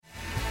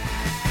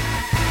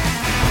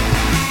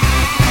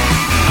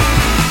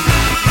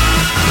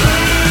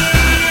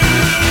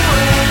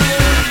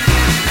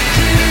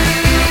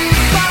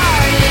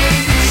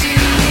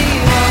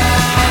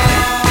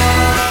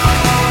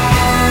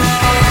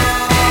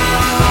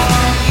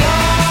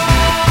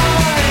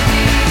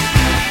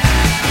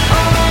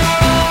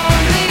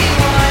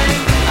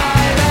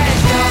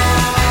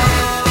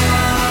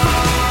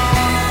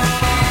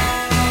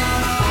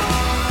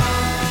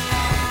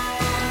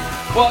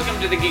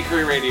the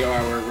Geekery Radio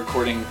Hour,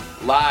 recording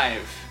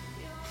live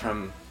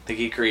from the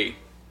Geekery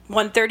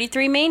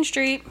 133 Main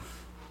Street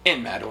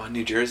in Matawan,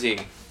 New Jersey.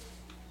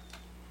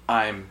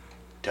 I'm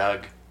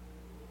Doug,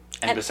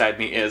 and beside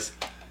me is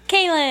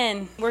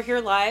Kaylin. We're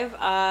here live.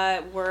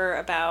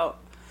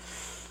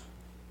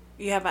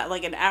 You have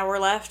like an hour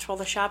left while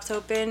the shop's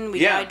open.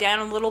 We died down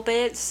a little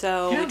bit,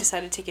 so we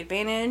decided to take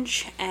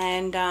advantage,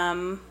 and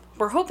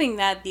we're hoping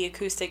that the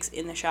acoustics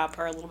in the shop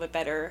are a little bit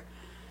better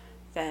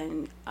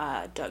than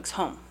Doug's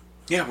home.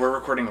 Yeah, we're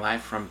recording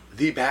live from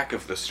the back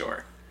of the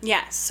store.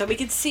 Yes, so we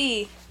could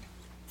see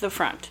the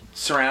front.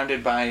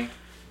 Surrounded by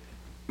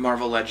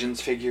Marvel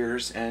Legends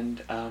figures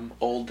and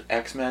old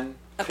X-Men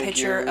A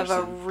picture of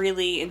a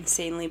really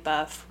insanely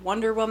buff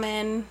Wonder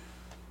Woman.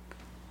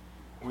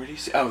 Where do you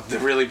see? Oh, the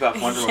really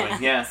buff Wonder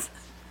Woman, yeah.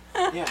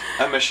 Yeah,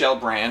 a Michelle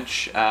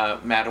Branch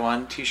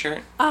Matawan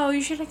t-shirt. Oh,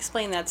 you should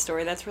explain that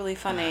story. That's really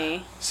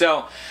funny.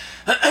 So,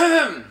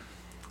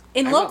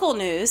 in local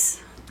news...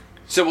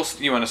 So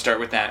you want to start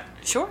with that?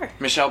 Sure.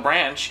 Michelle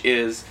Branch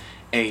is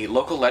a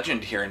local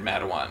legend here in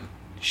Matawan.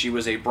 She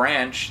was a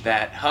branch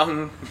that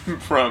hung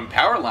from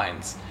power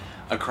lines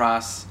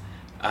across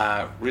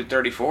Route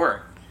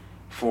 34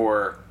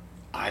 for,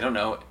 I don't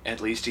know,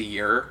 at least a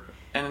year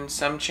and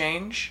some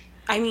change.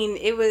 I mean,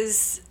 it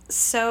was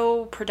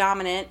so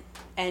predominant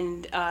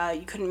and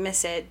you couldn't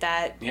miss it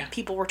that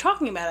people were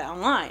talking about it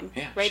online.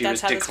 Yeah, right? She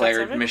was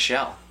declared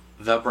Michelle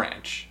the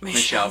Branch.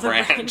 Michelle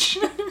Branch.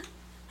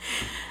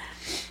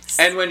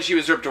 And when she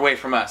was ripped away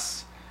from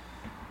us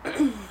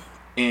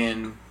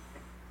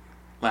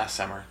last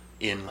summer,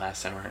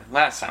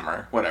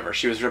 whatever,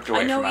 she was ripped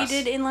away from us. I know you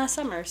did in last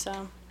summer,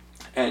 so.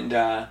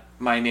 And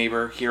my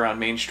neighbor here on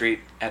Main Street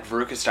at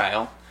Veruca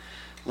Style,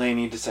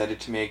 Lainey, decided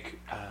to make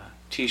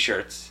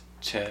t-shirts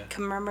to...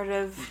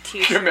 Commemorative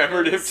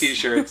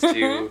t-shirts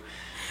to...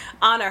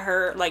 honor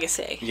her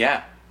legacy.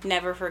 Yeah.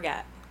 Never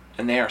forget.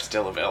 And they are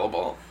still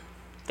available.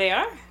 They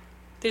are?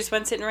 There's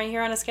one sitting right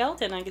here on a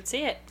skeleton. I could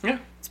see it. Yeah.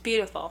 It's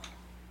beautiful.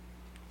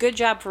 Good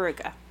job,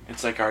 Veruca.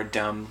 It's like our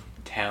dumb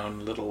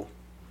town little...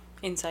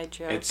 inside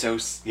joke. It's so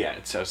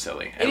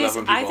silly. I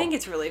think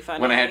it's really funny.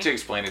 When I had to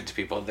explain it to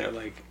people, they're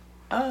like,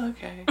 oh,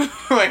 okay.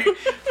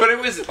 But it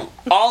was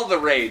all the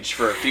rage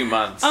for a few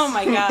months. Oh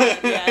my god,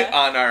 yeah.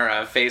 On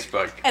our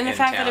Facebook. And the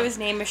fact that it was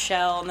named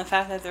Michelle and the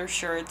fact that their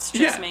shirts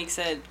just makes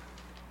it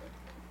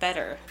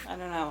better. I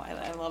don't know.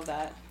 I love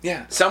that.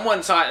 Yeah.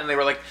 Someone saw it and they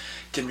were like,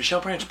 did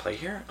Michelle Branch play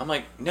here? I'm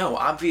like, no,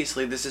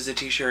 obviously this is a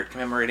t-shirt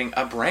commemorating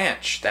a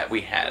branch that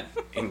we had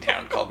in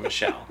town called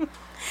Michelle.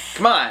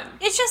 Come on.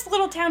 It's just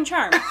little town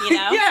charm, you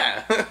know?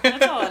 Yeah.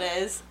 That's all it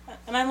is.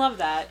 And I love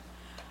that.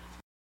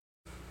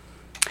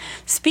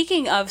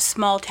 Speaking of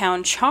small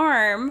town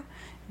charm,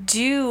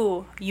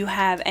 do you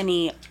have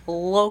any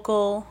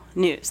local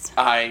news?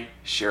 I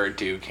sure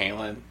do,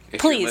 Kaylin.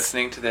 If Please. You're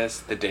listening to this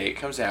the day it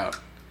comes out,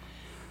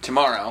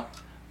 tomorrow,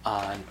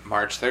 on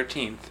March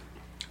 13th,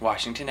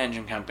 Washington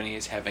Engine Company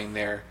is having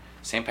their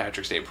St.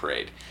 Patrick's Day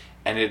parade.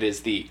 And it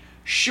is the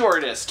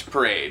shortest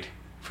parade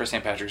for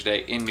St. Patrick's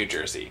Day in New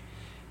Jersey.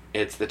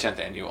 It's the 10th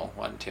annual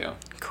one, too.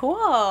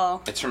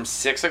 Cool. It's from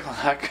 6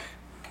 o'clock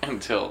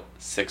until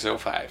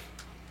 6:05.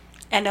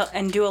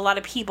 And do a lot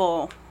of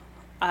people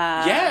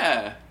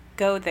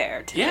go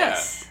there to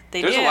this?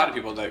 There's a lot of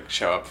people that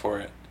show up for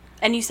it.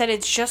 And you said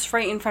it's just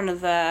right in front of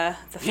the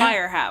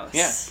firehouse.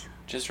 Yeah,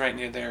 just right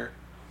near their...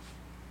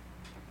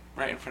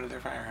 right in front of their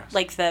firehouse.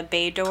 Like the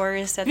bay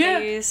doors that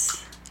they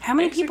use? How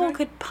many people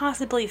could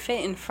possibly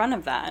fit in front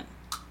of that?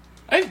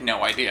 I have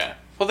no idea.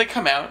 Well, they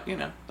come out,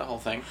 the whole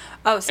thing.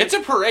 Oh, so it's a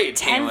parade,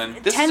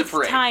 Kaylin. This is a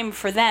parade. 10th time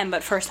for them,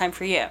 but first time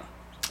for you.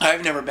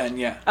 I've never been,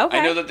 yeah. Okay.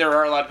 I know that there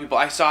are a lot of people.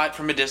 I saw it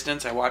from a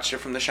distance. I watched it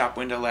from the shop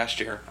window last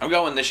year. I'm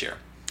going this year.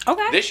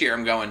 Okay. This year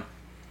I'm going.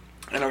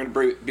 And I'm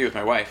going to be with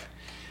my wife,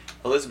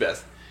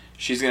 Elizabeth.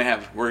 We're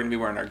going to be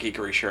wearing our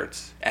geekery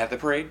shirts at the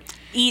parade.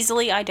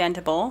 Easily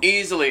identical.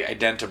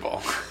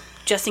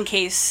 Just in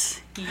case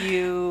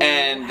you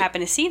happen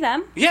to see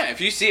them. Yeah,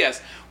 if you see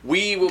us,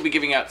 we will be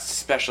giving out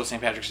special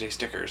St. Patrick's Day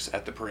stickers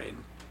at the parade.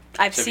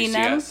 I've seen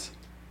them. If you see us,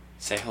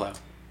 say hello.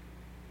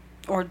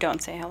 Or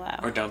don't say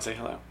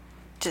hello.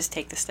 Just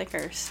take the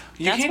stickers.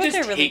 You can't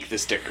just take the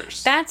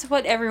stickers. That's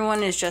what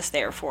everyone is just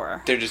there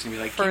for. They're just going to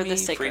be like, for give me the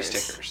stickers. Free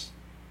stickers.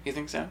 You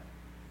think so?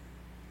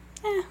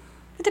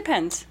 It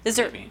depends. Is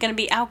there going to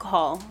be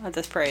alcohol at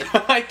this parade?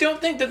 I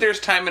don't think that there's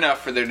time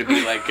enough for there to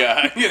be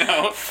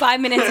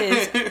 5 minutes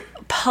is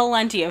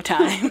plenty of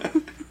time.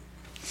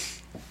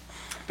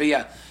 But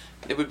yeah,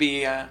 it would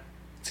be,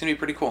 it's going to be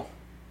pretty cool.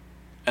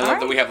 I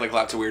love that we have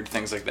lots of weird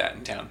things like that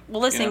in town.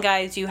 Well, listen,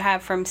 guys, you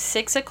have from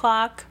 6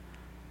 o'clock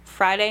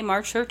Friday,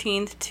 March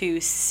 13th to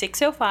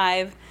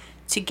 6:05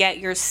 to get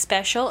your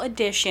special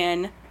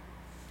edition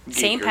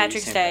St.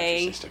 Patrick's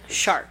Day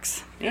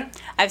sharks. Yeah.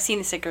 I've seen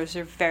the stickers.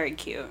 They're very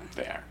cute.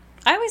 They are.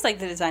 I always like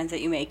the designs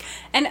that you make.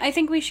 And I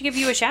think we should give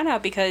you a shout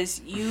out because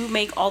you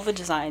make all the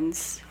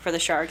designs for the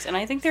sharks. And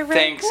I think they're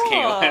really cool.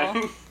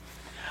 Thanks, Kaylin.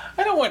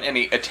 I don't want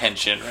any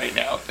attention right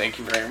now. Thank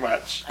you very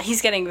much.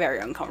 He's getting very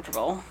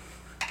uncomfortable.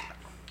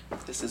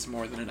 This is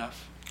more than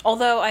enough.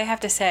 Although I have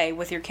to say,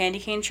 with your candy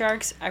cane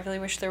sharks, I really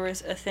wish there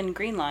was a thin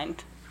green line.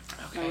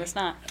 Okay. There was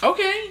not.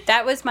 Okay.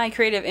 That was my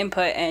creative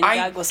input, and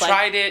Doug was like... I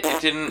tried it.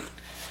 It didn't...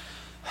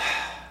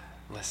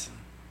 Listen.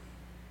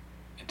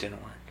 It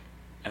didn't work.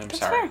 And I'm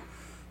sorry. Fair.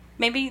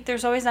 Maybe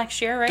there's always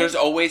next year, right? There's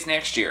always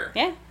next year.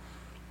 Yeah.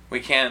 We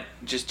can't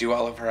just do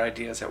all of our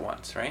ideas at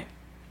once, right?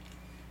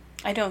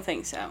 I don't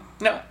think so.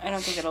 No. I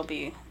don't think it'll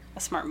be a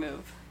smart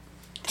move.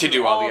 To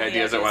do all the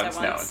ideas at once?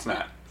 No, it's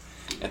not.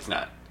 It's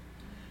not.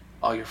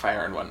 All your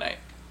fire in one night.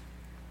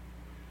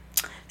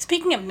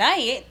 Speaking of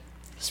night...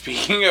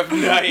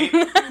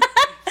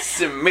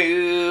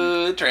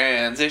 Smooth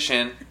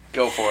transition.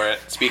 Go for it.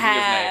 Speaking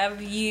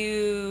of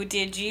night.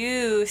 Did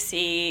you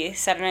see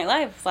Saturday Night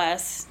Live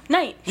last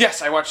night?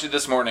 Yes, I watched it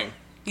this morning.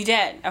 You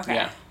did? Okay.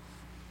 Yeah.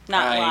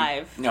 Not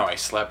live. No, I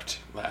slept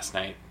last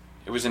night.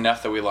 It was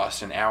enough that we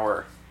lost an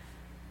hour.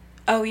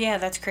 Oh, yeah,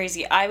 that's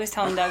crazy. I was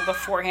telling Doug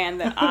beforehand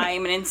that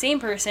I'm an insane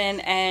person,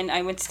 and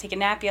I went to take a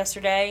nap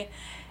yesterday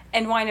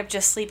and wind up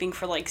just sleeping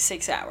for like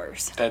 6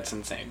 hours. That's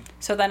insane.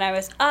 So then I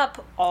was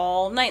up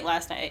all night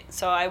last night.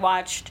 So I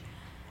watched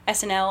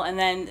SNL and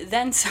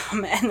then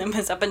some, and then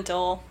was up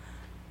until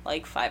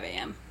like 5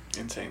 a.m.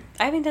 Insane.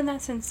 I haven't done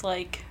that since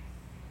like,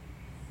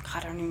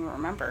 God, I don't even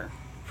remember.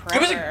 Forever.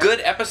 It was a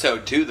good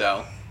episode too,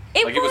 though.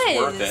 It was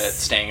worth it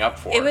staying up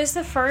for. It was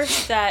the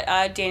first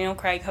that Daniel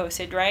Craig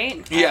hosted,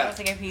 right? Yeah. I don't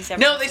think he's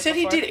ever No, they said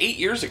before. he did 8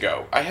 years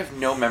ago. I have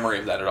no memory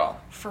of that at all.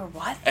 For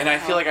what? And I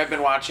feel like I've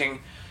been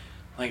watching,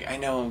 like, I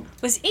know...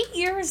 Was 8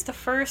 years the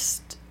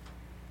first...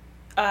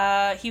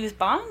 he was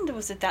Bond?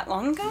 Was it that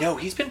long ago? No,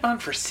 he's been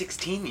Bond for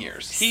 16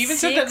 years. He even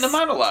said that in the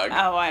monologue.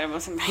 Oh, I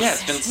wasn't paying Yeah,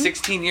 it's been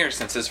 16 years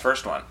since his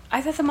first one.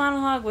 I thought the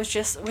monologue was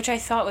just... Which I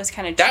thought was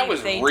kind of cheap. That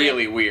was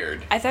really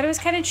weird. I thought it was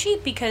kind of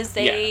cheap because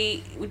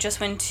they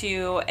just went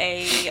to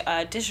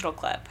a digital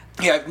clip.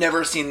 Yeah, I've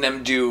never seen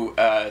them do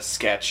a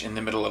sketch in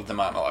the middle of the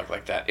monologue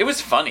like that. It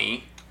was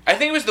funny. I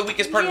think it was the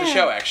weakest part of the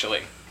show,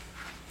 actually.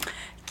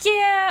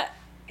 Yeah,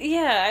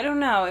 I don't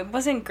know. It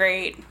wasn't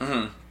great.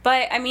 Mm-hmm.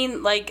 But, I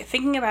mean, like,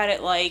 thinking about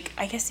it, like,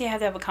 I guess you have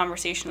to have a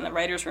conversation in the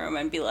writer's room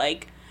and be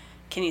like,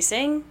 can you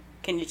sing?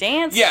 Can you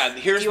dance? Yeah,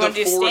 here's the 4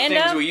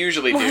 things we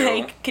usually do.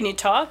 Like, can you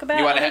talk about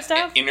other stuff?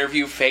 You want to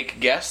interview fake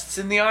guests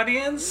in the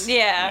audience?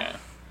 Yeah.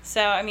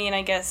 So, I mean,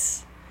 I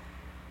guess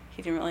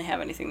he didn't really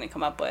have anything to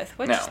come up with.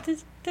 Which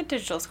the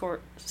digital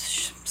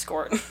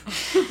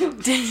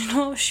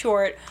digital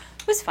short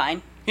was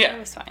fine. Yeah. It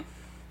was fine.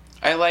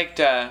 I liked,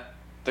 the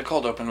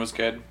cold open was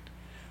good.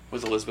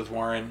 With Elizabeth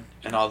Warren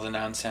and all the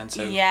nonsense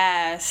of...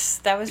 Yes,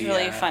 that was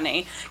really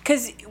funny.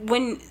 Because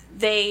when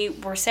they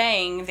were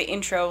saying the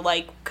intro,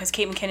 like, because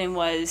Kate McKinnon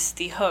was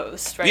the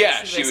host, right?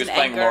 Yeah, she was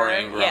playing Laura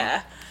Ingraham.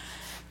 Yeah.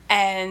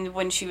 And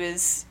when she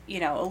was,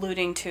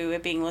 alluding to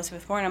it being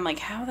Elizabeth Warren, I'm like,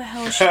 how the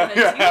hell is she going to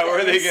do this? How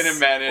are they going to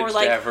manage or,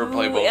 like, to have her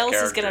play both who else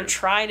characters? is going to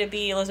try to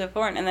be Elizabeth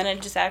Warren? And then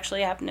it just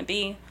actually happened to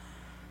be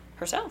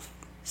herself.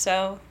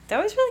 So,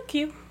 that was really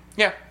cute.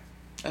 Yeah,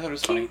 I thought it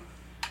was funny.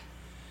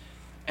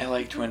 I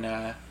liked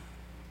when...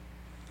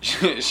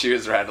 she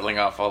was rattling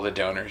off all the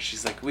donors.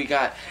 She's like, we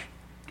got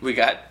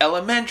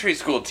elementary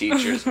school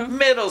teachers,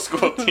 middle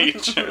school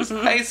teachers,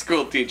 high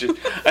school teachers,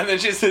 and then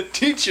she said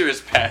teachers'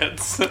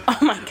 pets. Oh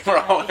my God. For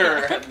all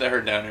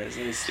her donors.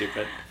 It was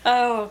stupid.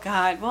 Oh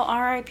God. Well,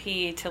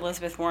 R.I.P. to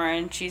Elizabeth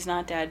Warren. She's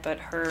not dead, but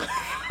her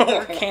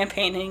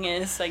campaigning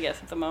is, I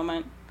guess, at the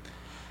moment.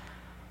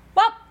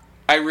 Well.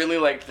 I really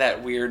liked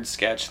that weird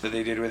sketch that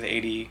they did with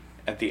 80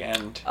 at the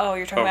end. Oh,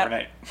 you're talking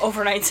about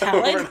overnight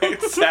salad?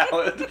 Overnight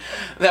salad.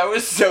 That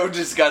was so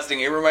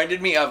disgusting. It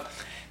reminded me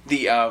of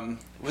the,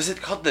 was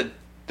it called the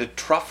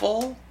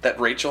truffle that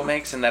Rachel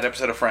makes in that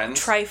episode of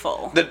Friends?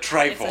 Trifle. The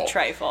trifle. It's a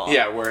trifle.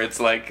 Yeah, where it's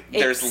like,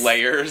 there's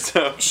layers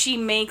of... She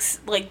makes,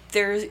 like,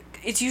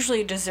 it's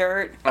usually a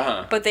dessert,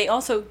 but they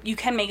also, you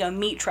can make a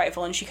meat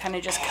trifle, and she kind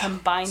of just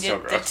combined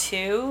the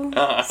two.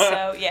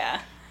 So,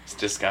 yeah. It's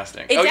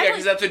disgusting. Yeah,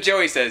 because that's what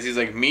Joey says. He's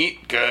like,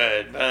 meat,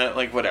 good.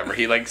 Like, whatever.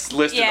 He, like,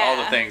 listed all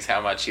the things,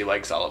 how much he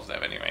likes all of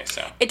them anyway,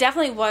 so. It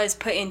definitely was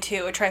put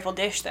into a trifle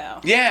dish, though.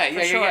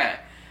 Yeah.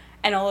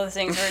 And all those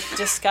things are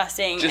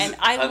disgusting. Just and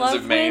I tons love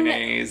of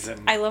mayonnaise.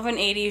 I love when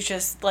 80s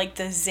just, like,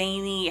 the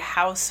zany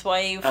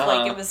housewife.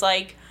 Like, it was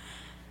like,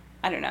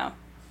 I don't know.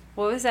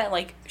 What was that?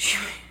 Like,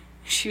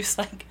 she was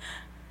like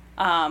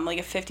a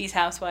 50s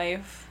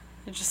housewife.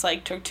 It just,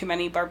 like, took too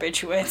many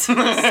barbiturates.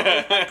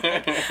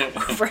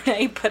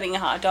 Overnight putting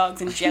hot dogs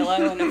and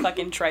Jell-O in a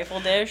fucking trifle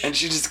dish. And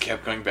she just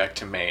kept going back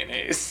to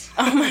mayonnaise.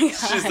 Oh, my God.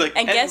 She's like,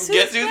 and guess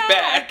who's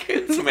back?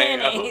 It's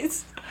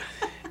mayonnaise.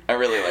 I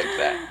really liked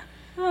that.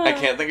 I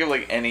can't think of,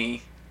 like,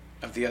 any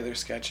of the other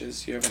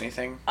sketches. Do you have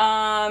anything?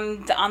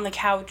 The On the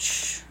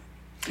Couch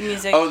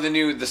music. Oh,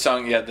 the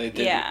song, they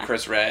did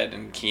Chris Redd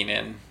and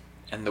Keenan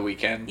and The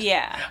Weeknd.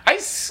 Yeah. I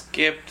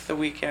skipped The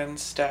Weeknd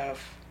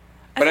stuff.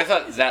 But I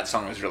thought that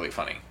song was really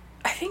funny.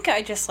 I think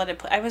I just let it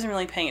play. I wasn't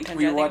really paying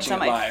attention. You were watching it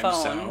was on live, my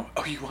phone. so...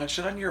 Oh, you watched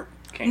it on your...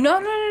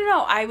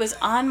 No. I was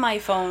on my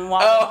phone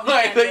while...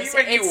 I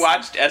thought you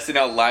watched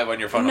SNL live on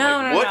your phone. No,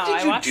 I'm like, what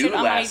did you I watched do it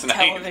on last my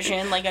night?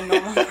 television like a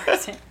normal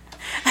person.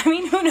 I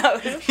mean, who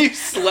knows? You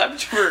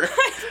slept for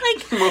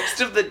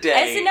most of the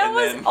day. SNL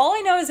was, all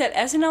I know is that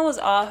SNL was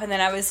off, and then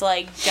I was,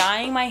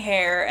 dyeing my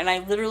hair, and I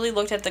literally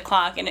looked at the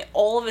clock, and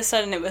all of a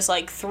sudden it was,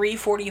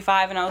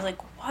 3:45, and I was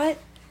like, what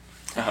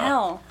the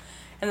hell?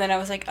 And then I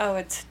was like, oh,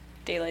 it's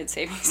daylight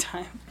savings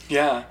time.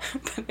 Yeah.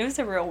 But it was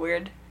a real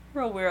weird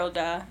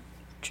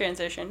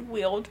transition.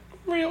 Real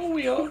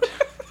weird.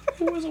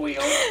 It was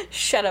weird.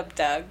 Shut up,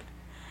 Doug.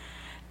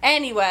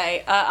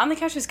 Anyway, On the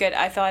Couch was good.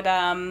 I thought,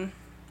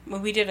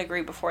 we did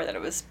agree before that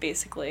it was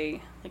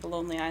basically a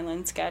Lonely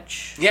Island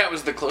sketch. Yeah, it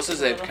was the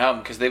closest they've come,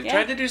 because they've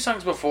tried to do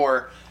songs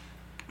before,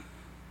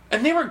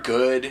 and they were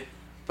good,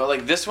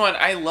 but, this one,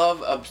 I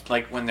love,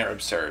 when they're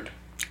absurd.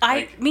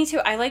 Me too.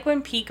 I like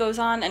when Pete goes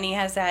on, and he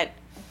has that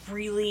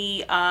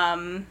really,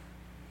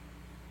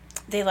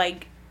 they,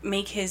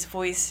 make his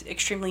voice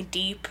extremely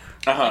deep,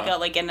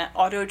 like an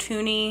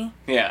auto-tuney.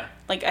 Yeah.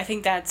 I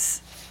think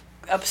that's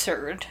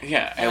absurd.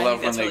 Yeah, I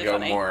love when they go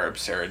more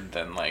absurd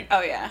than,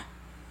 Oh, yeah.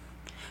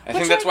 I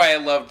think that's why I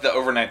loved the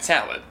overnight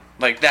salad.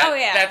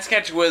 That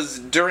sketch was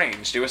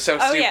deranged. It was so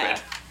stupid. Yeah.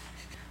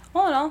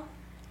 All in all,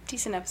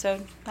 decent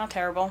episode. Not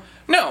terrible.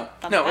 No,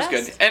 it was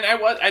good. And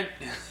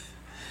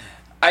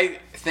I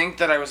think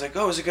that I was like,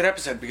 oh, it was a good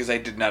episode because I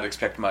did not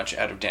expect much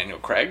out of Daniel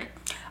Craig.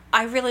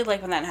 I really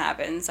like when that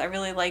happens. I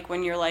really like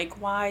when you're like,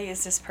 why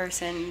is this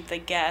person the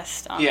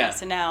guest on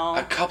SNL?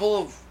 A couple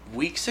of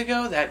weeks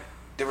ago,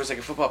 there was a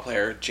football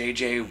player,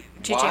 J.J.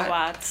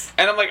 Watts.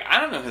 And I'm like, I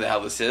don't know who the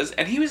hell this is.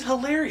 And he was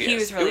hilarious. He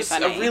was really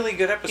funny. It was a really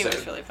good episode. He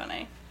was really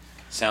funny.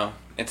 So,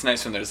 it's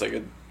nice when there's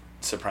a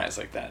surprise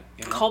like that.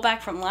 You know? Call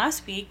back from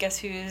last week. Guess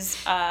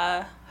who's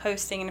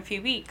hosting in a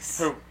few weeks?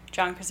 Who?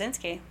 John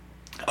Krasinski.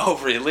 Oh,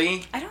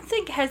 really? I don't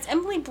think... Has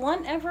Emily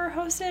Blunt ever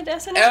hosted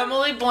SNL?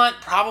 Emily Blunt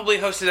probably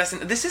hosted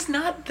SNL. This is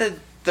not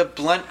the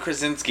Blunt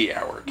Krasinski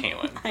hour,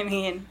 Caitlin. I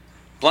mean...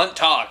 Blunt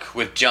Talk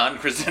with John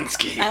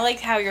Krasinski. I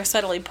like how you're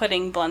subtly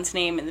putting Blunt's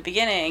name in the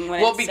beginning.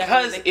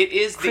 Because it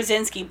is the...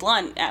 Krasinski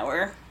Blunt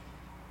hour.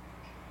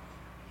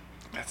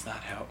 That's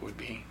not how it would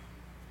be.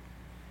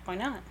 Why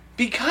not?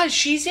 Because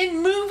she's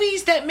in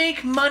movies that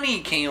make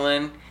money,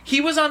 Caitlin. He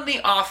was on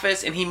The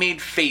Office and he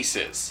made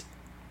faces.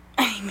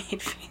 He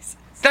made faces.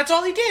 That's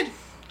all he did.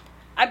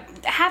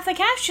 Half the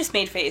cast just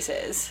made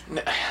faces.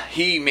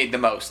 He made the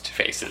most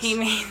faces. He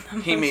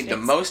made the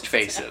most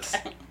faces.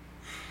 Okay.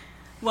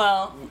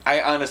 Well...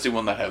 I honestly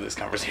will not have this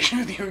conversation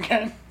with you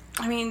again.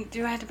 I mean,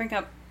 do I have to bring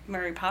up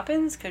Mary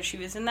Poppins? Because she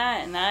was in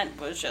that, and that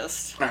was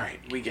just... All right,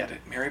 we get it.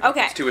 Mary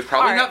Poppins 2 was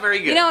probably not very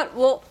good. You know what?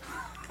 We'll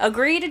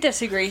agree to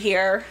disagree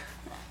here.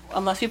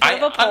 Unless we put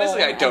up a poll.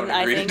 Honestly, I don't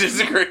agree to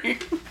disagree.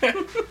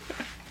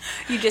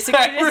 You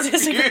disagree to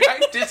disagree?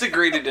 I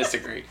disagree to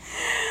disagree.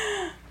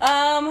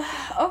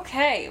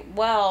 Okay.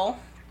 Well,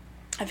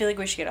 I feel like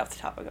we should get off the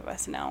topic of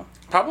SNL.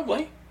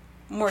 Probably.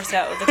 More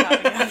so the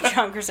topic of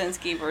John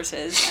Krasinski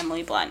versus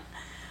Emily Blunt.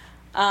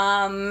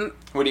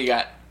 What do you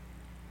got?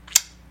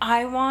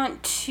 I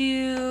want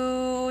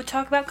to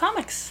talk about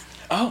comics.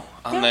 Oh,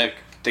 on the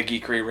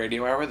Geekery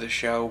Radio Hour, the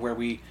show where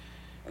we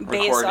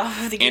record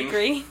off of the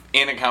Geekery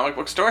in a comic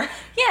book store.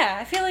 Yeah,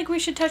 I feel like we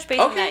should touch base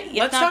on that. Okay,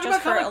 let's talk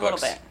about comic books. A little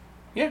bit.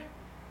 Yeah.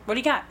 What do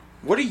you got?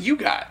 What do you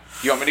got?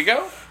 You want me to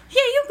go? Yeah,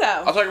 you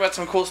go. I'll talk about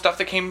some cool stuff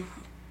that came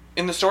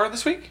in the store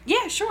this week.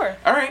 Yeah, sure.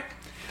 All right.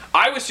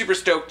 I was super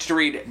stoked to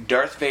read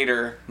Darth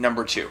Vader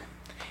 #2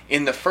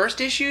 in the first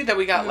issue that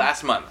we got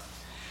last month.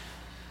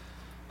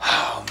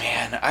 Oh,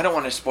 man. I don't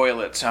want to spoil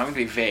it, so I'm going to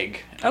be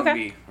vague. I'm going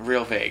to be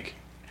real vague.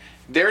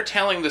 They're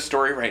telling the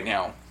story right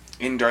now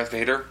in Darth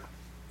Vader.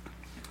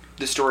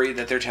 The story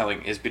that they're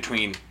telling is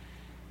between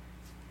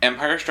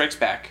Empire Strikes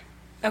Back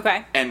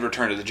and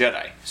Return of the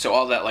Jedi. So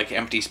all that,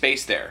 empty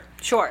space there.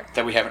 Sure.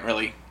 That we haven't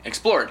really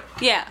explored.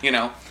 Yeah. You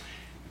know?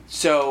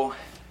 So,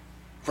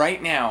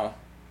 right now,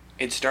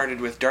 it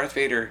started with Darth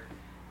Vader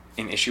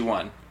in issue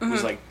 1.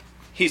 Who's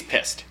he's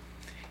pissed.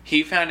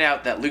 He found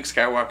out that Luke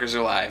Skywalker's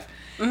alive.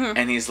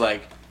 And he's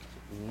like,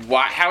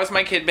 "Why? How has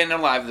my kid been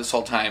alive this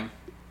whole time?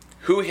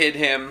 Who hid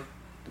him?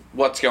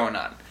 What's going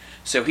on?"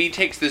 So he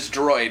takes this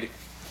droid,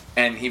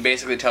 and he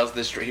basically tells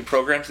he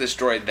programs this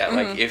droid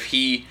that if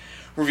he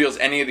reveals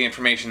any of the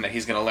information that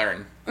he's going to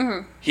learn,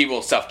 he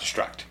will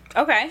self-destruct.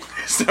 Okay.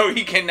 So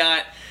he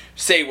cannot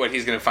say what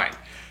he's going to find.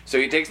 So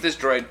he takes this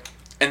droid,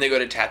 and they go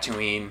to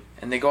Tatooine,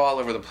 and they go all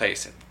over the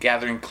place,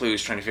 gathering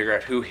clues, trying to figure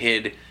out who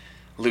hid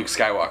Luke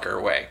Skywalker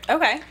away.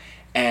 Okay.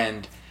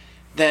 And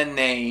then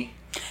they...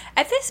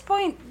 At this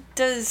point,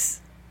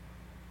 does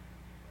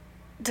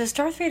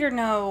Darth Vader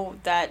know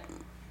that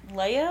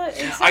Leia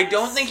exists? I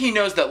don't think he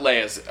knows that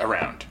Leia's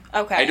around.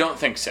 Okay. I don't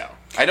think so.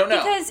 I don't know.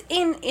 Because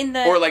in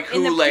the or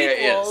who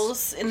Leia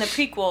is in the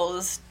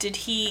prequels, did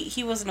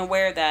he wasn't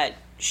aware that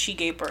she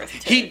gave birth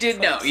to He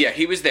did know. Yeah,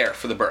 he was there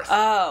for the birth.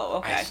 Oh,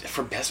 okay.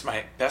 For best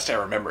I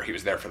remember, he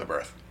was there for the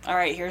birth. All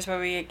right, here's where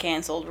we get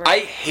canceled. I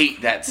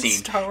hate that scene.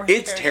 Star Wars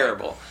it's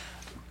terrible.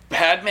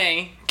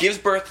 Padme gives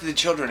birth to the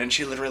children, and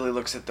she literally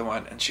looks at the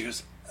one, and she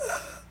goes,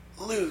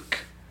 Luke.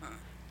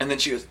 And then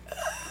she goes,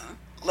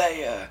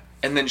 Leia.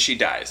 And then she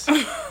dies.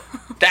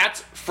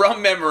 That's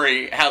from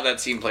memory how that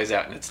scene plays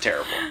out, and it's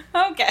terrible.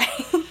 Okay.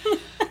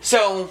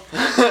 So,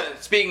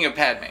 speaking of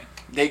Padme,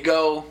 they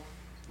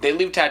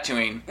leave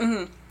Tatooine,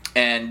 mm-hmm.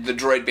 and the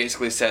droid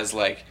basically says,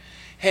 like,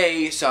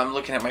 hey, so I'm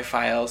looking at my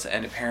files,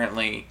 and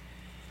apparently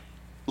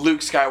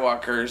Luke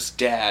Skywalker's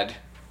dad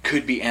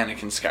could be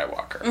Anakin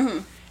Skywalker. Mm-hmm.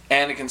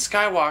 Anakin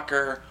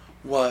Skywalker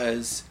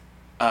was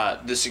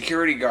the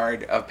security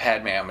guard of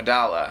Padme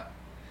Amidala,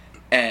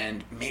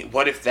 and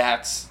what if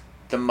that's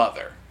the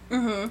mother?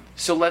 Mm-hmm.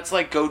 So let's,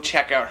 like, go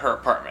check out her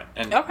apartment.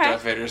 And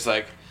Darth Vader's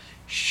like,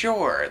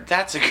 sure,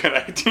 that's a good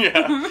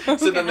idea.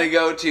 So then they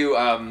go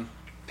to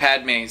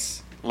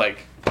Padme's, like...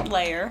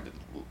 Lair.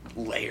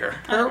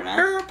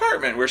 Her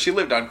apartment where she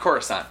lived on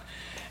Coruscant.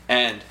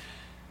 And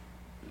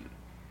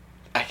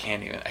I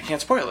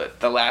can't spoil it.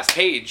 The last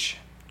page,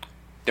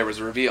 there was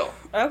a reveal.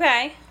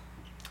 Okay.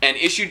 And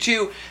issue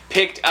 2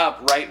 picked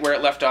up right where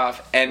it left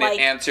off, and like,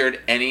 it answered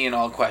any and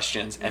all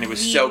questions, and it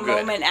was so good.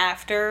 The moment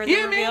after the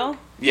reveal? Man.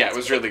 Yeah, it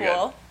was really cool.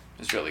 good. It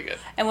was really good.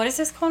 And what is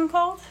this one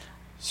called?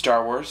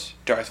 Star Wars,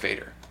 Darth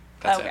Vader.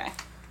 That's it.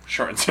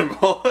 Short and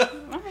simple.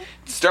 Okay.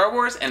 Star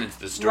Wars, and it's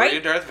the story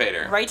of Darth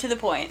Vader. Right to the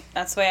point.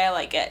 That's the way I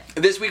like it.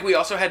 This week we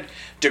also had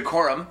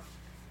Decorum,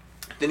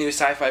 the new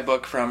sci-fi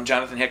book from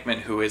Jonathan Hickman,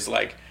 who is,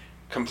 like,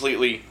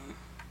 completely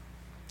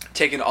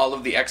taken all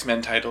of the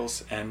X-Men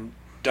titles and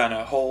done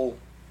a whole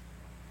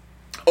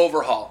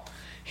overhaul.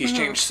 He's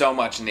changed so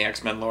much in the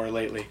X-Men lore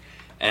lately.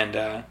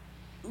 And,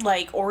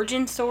 like,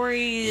 origin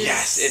stories?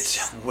 yes,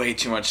 it's way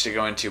too much to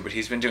go into, but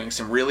he's been doing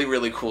some really,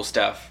 really cool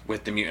stuff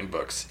with the mutant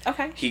books.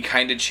 Okay. He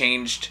kind of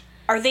changed...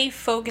 Are they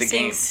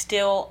focusing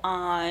still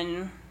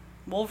on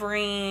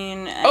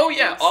Wolverine? And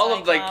all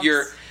of, like,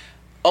 Cyclops?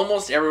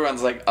 almost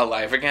everyone's, like,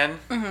 alive again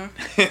in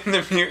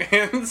the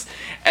mutants,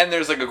 and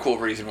there's, like, a cool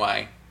reason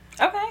why.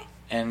 Okay.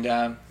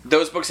 And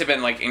those books have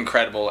been, like,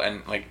 incredible,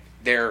 and, like,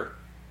 they're,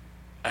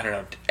 I don't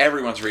know,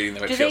 everyone's reading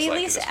them, it Do feels they like.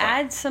 at least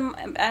add some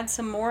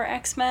more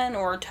X-Men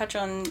or touch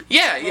on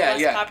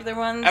less popular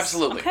ones?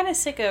 Absolutely. I'm kind of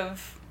sick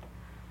of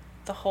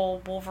the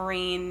whole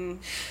Wolverine,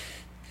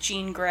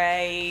 Jean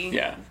Grey.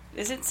 Yeah.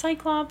 Is it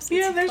Cyclops?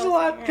 Yeah, there's a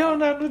lot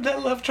going on with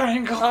that love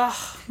triangle.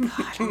 Oh,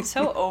 God, I'm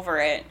so over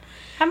it.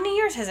 How many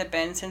years has it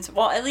been since,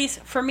 well, at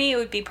least for me, it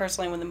would be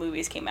personally when the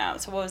movies came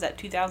out. So what was that,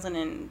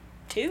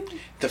 2002?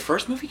 The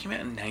first movie came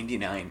out in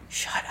 99.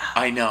 Shut up.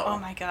 I know. Oh,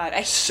 my God.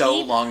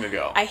 Long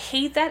ago. I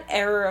hate that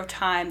era of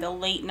time, the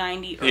late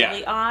 90s,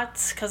 early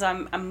aughts, because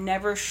I'm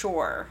never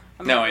sure.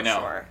 I know.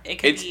 Sure. It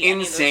could it's be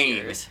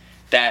insane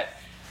that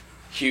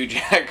Hugh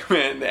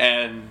Jackman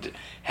and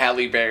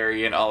Halle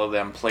Berry and all of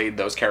them played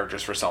those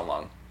characters for so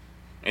long.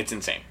 It's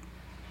insane.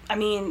 I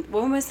mean,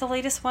 when was the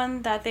latest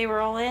one that they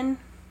were all in?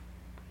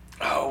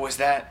 Oh, was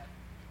that...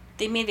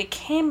 They made a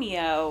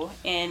cameo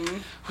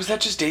in... Was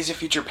that just Days of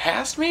Future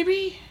Past,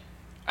 maybe?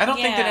 I don't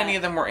think that any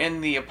of them were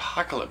in the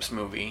Apocalypse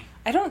movie.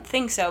 I don't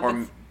think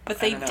so, but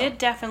they did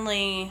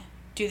definitely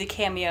do the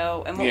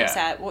cameo. And what was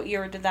that? What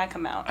year did that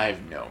come out? I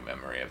have no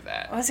memory of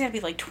that. It was going to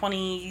be like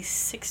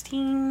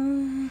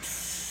 2016?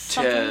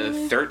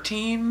 To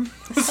 13?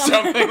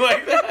 Something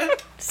like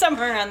that?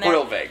 Somewhere around there.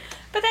 Real vague.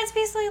 But that's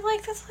basically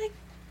that's like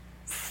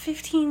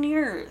 15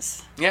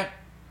 years. Yeah.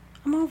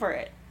 I'm over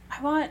it.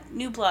 I want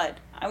new blood.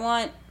 I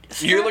want...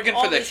 You're looking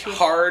for the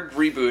hard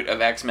reboot of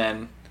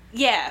X-Men.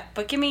 Yeah,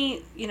 but give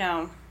me,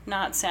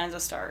 not Sansa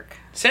Stark.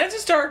 Sansa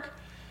Stark?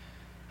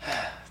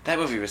 That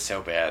movie was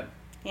so bad.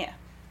 Yeah.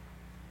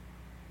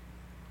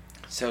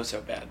 So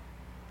bad.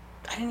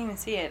 I didn't even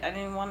see it. I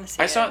didn't even want to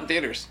see it. I saw it in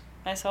theaters.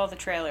 I saw the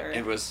trailer.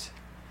 It was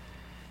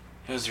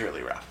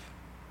really rough.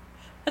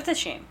 That's a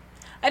shame.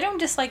 I don't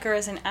dislike her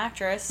as an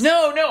actress.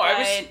 No, I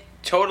was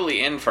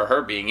totally in for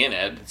her being in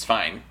it. It's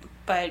fine.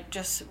 But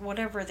just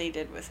whatever they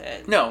did with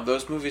it. No,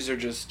 those movies are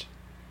just...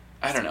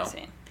 I don't know.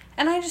 Insane.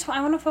 And I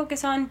want to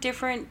focus on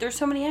different... There's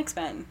so many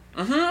X-Men.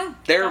 Mm-hmm.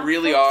 There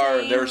really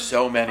are. There's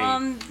so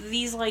many.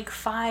 These,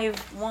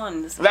 5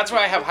 ones. That's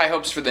why I have high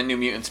hopes for the New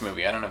Mutants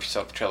movie. I don't know if you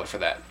saw the trailer for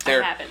that. I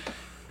haven't.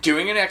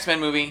 Doing an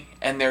X-Men movie,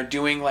 and they're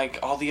doing,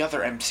 all the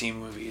other MC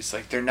movies.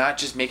 They're not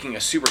just making a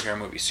superhero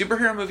movie.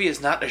 Superhero movie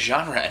is not a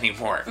genre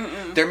anymore.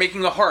 Mm-mm. They're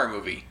making a horror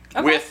movie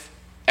with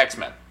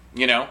X-Men,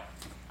 I'm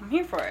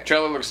here for it.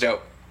 Trailer looks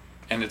dope.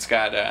 And it's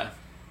got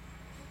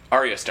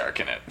Arya Stark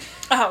in it.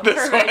 Oh,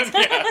 perfect.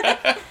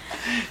 Yeah.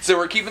 So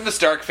we're keeping the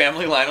Stark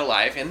family line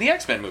alive in the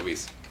X-Men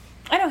movies.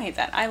 I don't hate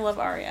that. I love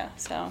Arya,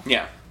 so...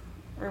 Yeah.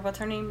 Or what's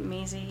her name?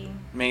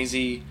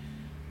 Maisie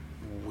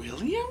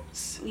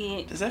Williams?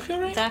 Yeah. Does that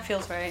feel right? That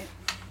feels right.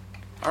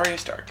 Arya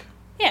Stark.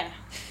 Yeah.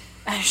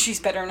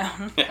 She's better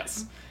known.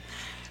 Yes.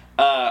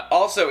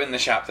 Also in the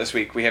shop this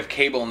week, we have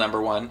Cable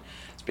 #1,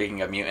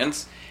 speaking of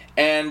mutants,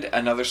 and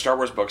another Star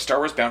Wars book, Star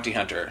Wars Bounty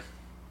Hunter.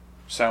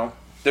 So,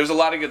 there's a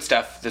lot of good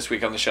stuff this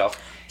week on the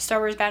shelf. Star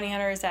Wars Bounty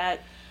Hunter, is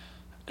that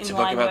It's a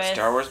book about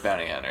Star Wars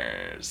Bounty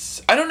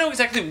Hunters. I don't know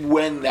exactly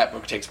when that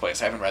book takes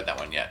place. I haven't read that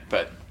one yet,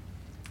 but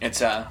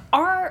it's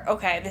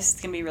Okay, this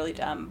is going to be really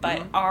dumb,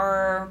 but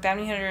are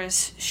Bounty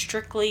Hunters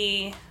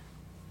strictly...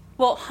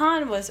 Well,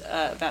 Han was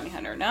a bounty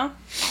hunter, no?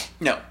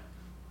 No.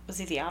 Was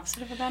he the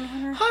opposite of a bounty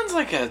hunter? Han's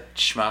like a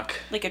schmuck.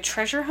 Like a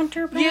treasure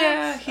hunter, perhaps?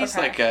 Yeah, he's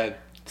like a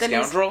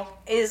scoundrel.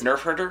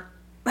 Nerf herder.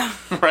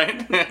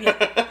 Right?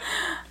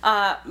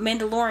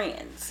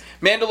 Mandalorians.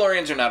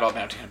 Mandalorians are not all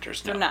bounty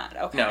hunters. No. They're not,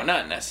 okay. No,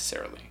 not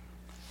necessarily.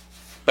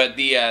 But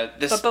But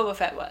Boba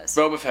Fett was.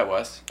 Boba Fett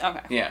was. Okay.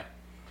 Yeah.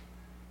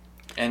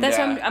 And that's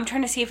what I'm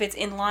trying to see if it's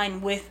in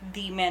line with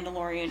the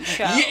Mandalorian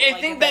show. Yeah,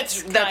 I think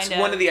that's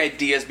one of the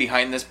ideas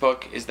behind this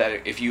book, is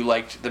that if you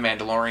liked The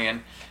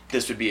Mandalorian,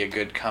 this would be a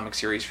good comic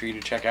series for you to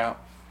check out.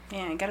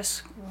 Yeah, I gotta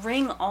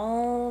wring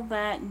all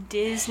that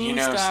Disney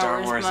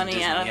Star Wars money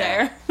Disney, out of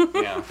yeah.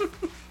 there. Yeah.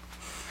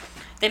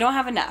 They don't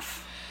have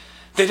enough.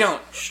 They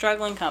don't.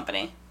 Struggling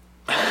company.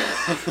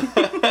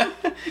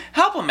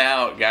 Help them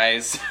out,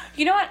 guys.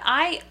 You know what?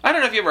 I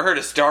don't know if you ever heard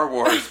of Star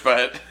Wars,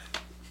 but...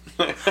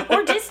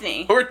 or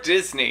Disney. Or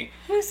Disney.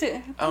 Who's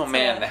it? Oh,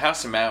 man, the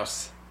House of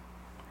Mouse.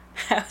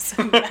 House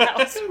of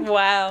Mouse.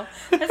 Wow.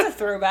 That's a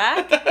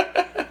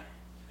throwback.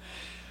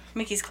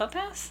 Mickey's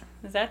Clubhouse?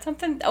 Is that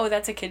something? Oh,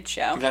 that's a kid's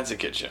show. That's a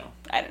kid's show.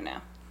 I don't know.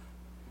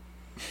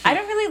 I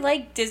don't really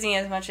like Disney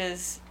as much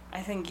as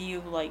I think you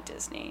like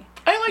Disney.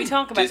 I like we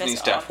talk about Disney this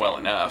stuff often. well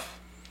enough.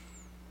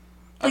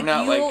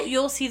 Like,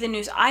 you'll see the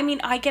news. I mean,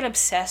 I get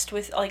obsessed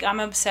with, like, I'm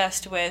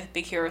obsessed with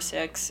Big Hero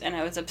 6, and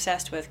I was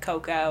obsessed with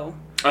Coco.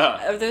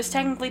 Are those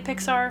technically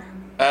Pixar?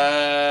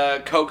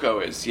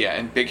 Coco is, yeah,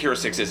 and Big Hero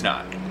 6 is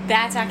not.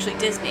 That's actually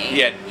Disney.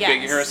 Yeah, yes.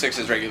 Big Hero 6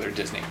 is regular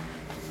Disney.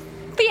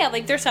 But yeah,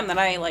 like, there's some that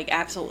I, like,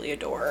 absolutely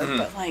adore,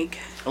 but, like...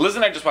 Liz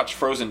and I just watched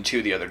Frozen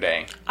 2 the other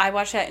day. I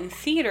watched that in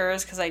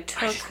theaters, because I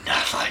did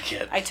not like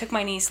it. I took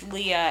my niece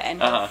Leah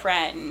and her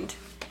friend...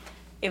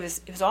 It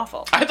was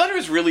awful. I thought it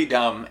was really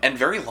dumb and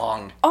very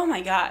long. Oh my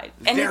god.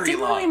 And it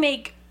didn't really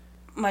make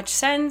much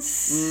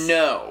sense.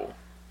 No.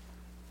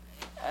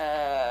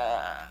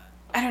 I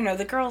don't know.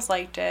 The girls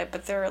liked it,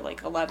 but they're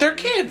like 11. They're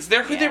kids.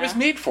 They're who it was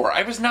made for.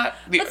 I was not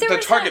the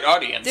target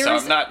audience, so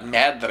I'm not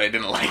mad that I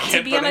didn't like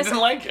it, but I didn't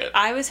like it.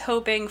 I was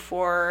hoping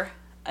for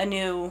a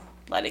new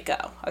Let It Go.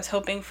 I was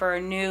hoping for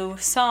a new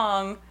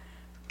song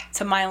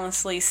to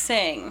mindlessly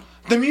sing.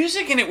 The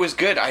music in it was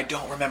good. I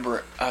don't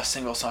remember a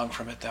single song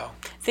from it, though.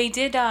 They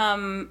did,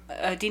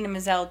 Dina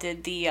Menzel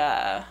did the,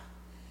 I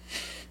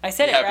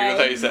said it right. Happy with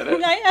how you said it?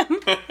 I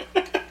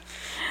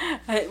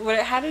am.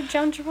 How did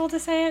John Travolta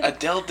say it?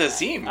 Adele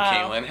Dazeem,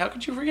 Kaylin. How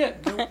could you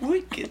forget? The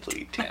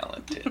wickedly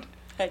talented.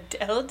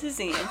 Adele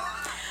Dazeem.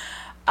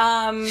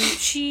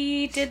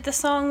 She did the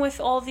song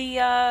with all the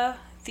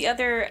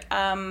other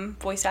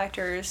voice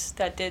actors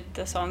that did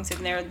the songs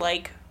in their,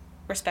 like,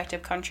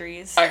 respective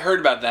countries. I heard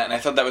about that, and I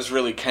thought that was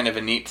really kind of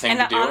a neat thing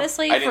to do. And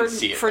honestly, I didn't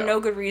see it, for though. no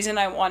good reason,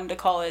 I wanted to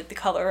call it The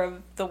Color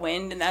of the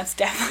Wind, and that's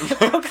definitely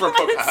Pocahontas. From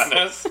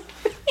Pocahontas.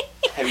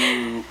 Have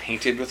you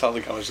painted with all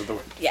the colors of the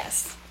wind?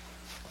 Yes.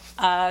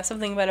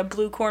 Something about a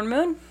blue corn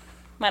moon?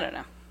 I don't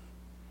know.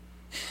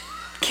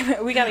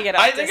 We gotta get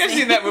off I think Disney. I've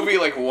seen that movie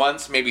like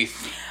once, maybe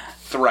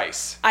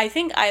thrice. I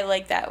think I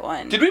like that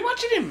one. Did we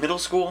watch it in middle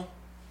school?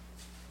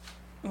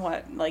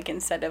 What, like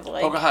instead of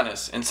like...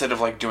 Pocahontas, instead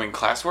of like doing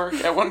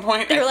classwork at one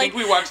point? I think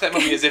we watched that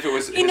movie as if it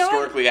was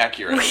historically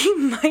accurate. We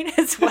might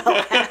as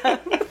well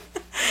have.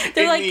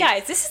 They're like,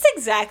 guys, this is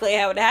exactly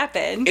how it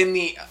happened. In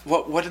the,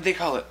 what did they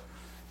call it?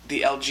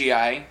 The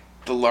LGI?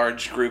 The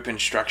Large Group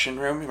Instruction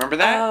Room? Remember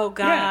that? Oh,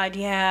 God,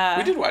 yeah.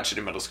 We did watch it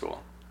in middle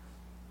school.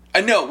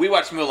 No, we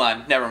watched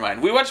Mulan. Never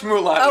mind. We watched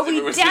Mulan as if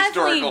it was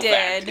historical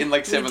fact in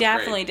like 7th grade. We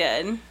definitely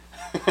did.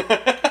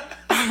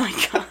 Oh,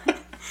 my God.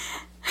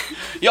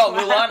 Y'all,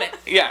 Mulan,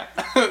 yeah.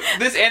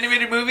 This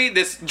animated movie,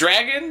 this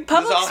dragon, this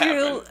all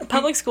happened.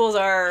 Public schools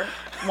are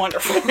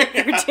wonderful.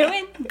 You're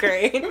doing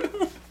great.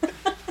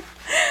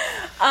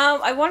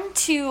 I wanted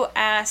to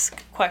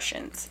ask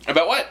questions.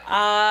 About what?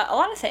 A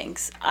lot of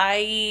things.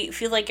 I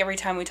feel like every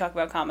time we talk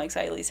about comics,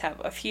 I at least have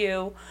a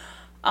few.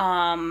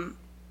 But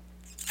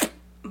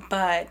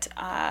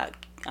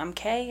I'm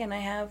Kay, and I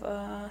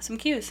have some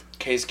cues.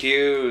 Kay's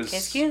cues.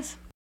 Kay's cues.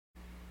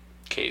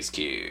 Kay's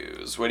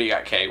cues. What do you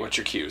got, Kay? What's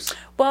your cues?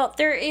 Well,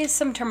 there is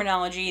some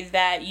terminology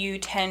that you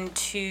tend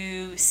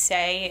to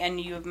say, and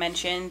you have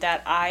mentioned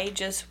that I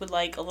just would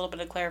like a little bit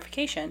of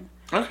clarification.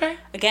 Okay.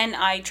 Again,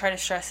 I try to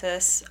stress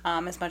this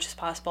as much as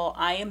possible.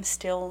 I am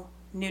still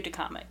new to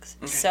comics.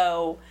 Okay.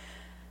 So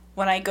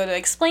when I go to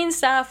explain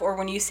stuff or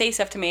when you say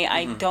stuff to me,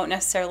 I don't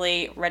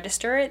necessarily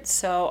register it.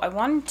 So I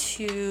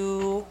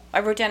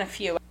wrote down a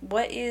few.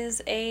 What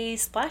is a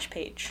splash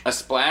page? A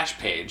splash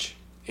page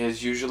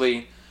is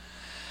usually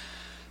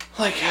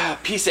like a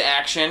piece of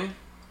action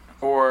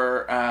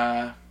or,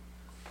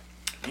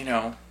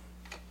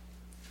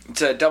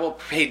 it's a double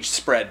page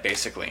spread,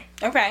 basically.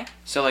 Okay.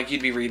 So, like,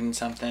 you'd be reading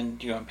something,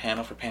 you go on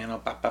panel for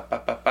panel,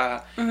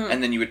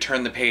 and then you would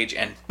turn the page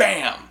and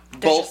bam!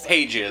 Both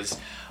pages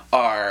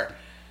are,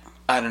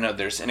 I don't know,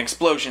 there's an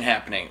explosion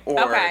happening,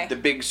 or the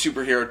big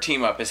superhero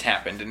team-up has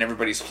happened, and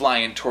everybody's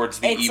flying towards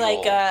the evil. It's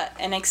like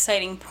an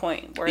exciting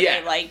point where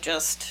they, like,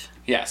 just...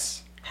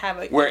 Yes.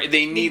 Where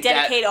they need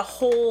dedicate a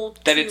whole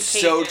that it's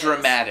pages. So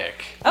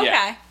dramatic. Okay.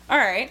 Yeah. All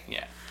right.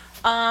 Yeah.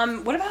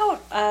 What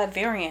about a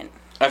variant?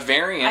 A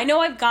variant? I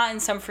know I've gotten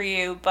some for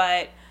you,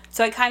 but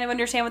So I kind of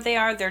understand what they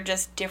are. They're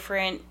just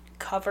different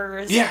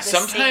covers. Yeah, of the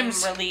sometimes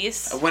same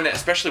release.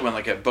 Especially when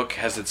like a book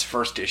has its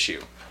first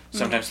issue,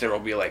 sometimes there will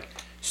be like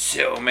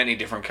so many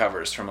different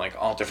covers from like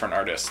all different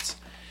artists,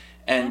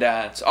 and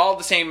it's all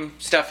the same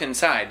stuff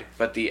inside,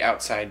 but the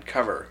outside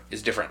cover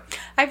is different.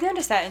 I've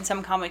noticed that in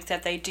some comics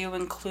that they do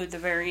include the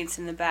variants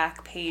in the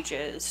back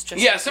pages.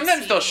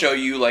 Sometimes they'll show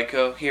you like,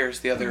 oh,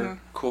 here's the other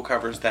cool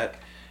covers that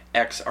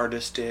X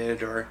artist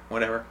did or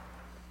whatever.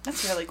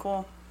 That's really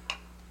cool.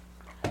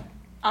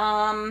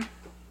 Oh,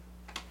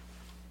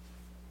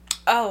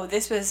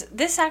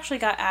 this actually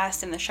got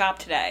asked in the shop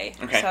today,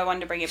 so I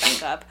wanted to bring it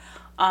back up.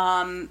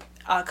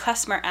 A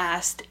customer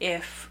asked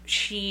if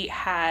she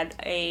had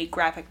a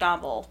graphic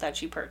novel that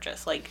she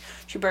purchased. Like,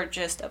 she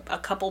purchased a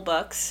couple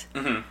books,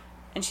 and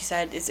she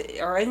said,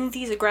 "Are any of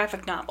these a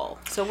graphic novel?"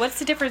 So what's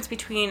the difference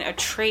between a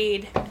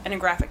trade and a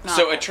graphic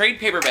novel? So a trade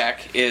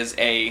paperback is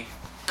a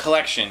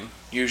collection,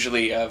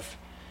 usually of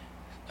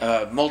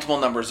multiple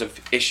numbers of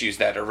issues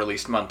that are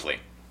released monthly.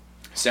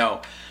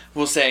 So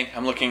we'll say,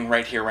 I'm looking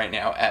right here, right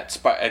now, at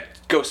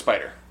Ghost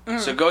Spider.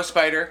 So Ghost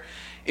Spider,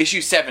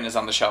 issue 7 is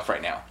on the shelf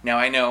right now. Now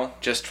I know,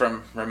 just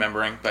from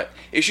remembering, but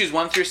issues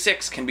 1 through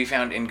 6 can be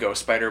found in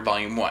Ghost Spider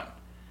Volume 1.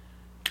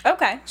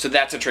 Okay. So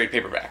that's a trade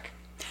paperback.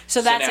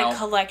 So that's a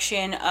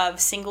collection of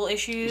single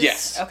issues?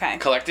 Yes. Okay.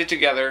 Collected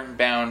together,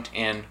 bound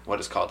in what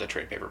is called a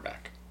trade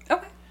paperback.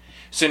 Okay.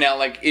 So now,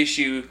 like,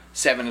 issue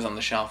 7 is on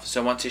the shelf.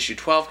 So once issue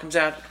 12 comes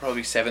out,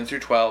 probably 7 through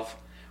 12,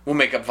 we'll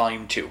make up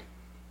Volume 2.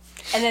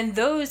 And then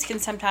those can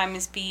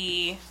sometimes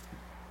be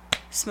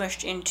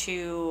smushed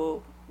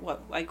into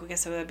what I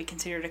guess would be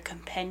considered a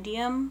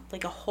compendium,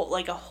 like a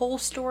whole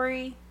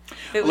story.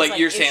 Like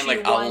you're saying,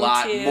 like a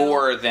lot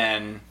more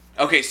than.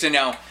 Okay, so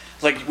now,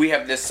 like we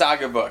have this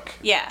saga book.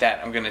 Yeah.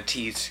 That I'm gonna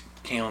tease.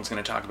 Kaylin's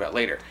gonna talk about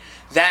later.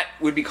 That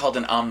would be called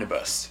an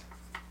omnibus.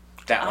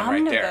 That one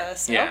right there.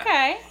 Omnibus. Yeah.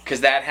 Okay. Because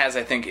that has,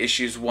 I think,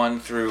 issues 1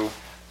 through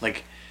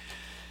like.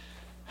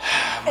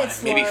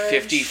 Maybe large.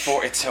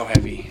 54. It's so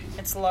heavy.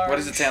 It's large. What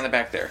does it say on the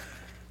back there?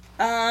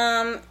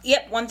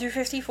 Yep, 1 through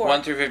 54.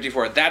 1 through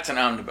 54. That's an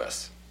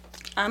omnibus.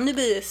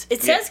 Omnibus.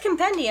 It says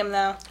compendium,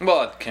 though.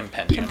 Well,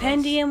 compendium.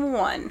 Compendium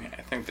 1. Yeah,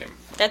 I think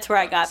that's where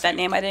I got that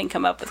name. I didn't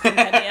come up with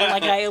compendium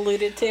like I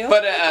alluded to.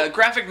 But a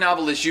graphic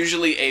novel is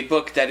usually a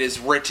book that is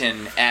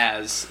written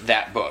as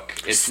that book.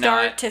 It's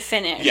start to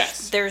finish.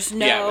 Yes. There's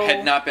no. Yeah, it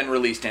had not been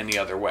released any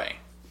other way.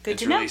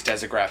 It's released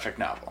as a graphic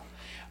novel.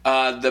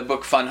 The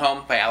book Fun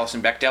Home by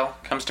Alison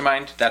Bechdel comes to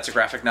mind. That's a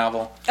graphic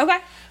novel. Okay.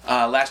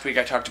 Last week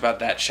I talked about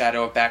that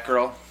Shadow of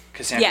Batgirl,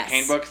 Cassandra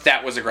Cain book.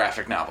 That was a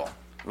graphic novel.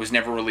 It was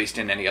never released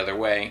in any other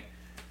way.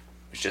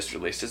 It was just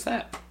released as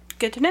that.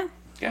 Good to know.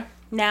 Yeah.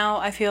 Now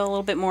I feel a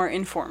little bit more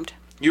informed.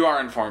 You are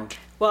informed.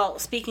 Well,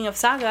 speaking of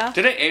saga...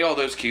 Did I A all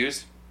those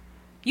cues?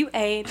 You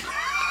A'd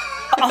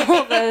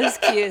all those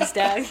cues,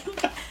 Doug.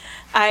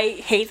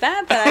 I hate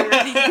that, but I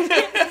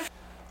really...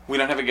 We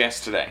don't have a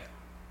guest today.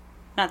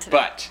 Not today.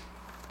 But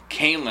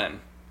Kaylin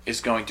is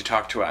going to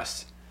talk to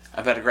us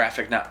about a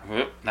graphic not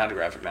a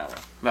graphic novel,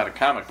 about a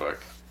comic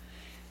book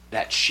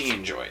that she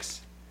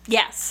enjoys.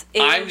 Yes.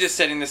 I'm just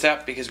setting this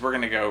up because we're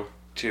going to go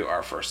to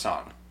our first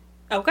song.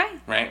 Okay.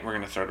 Right? We're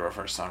going to throw to our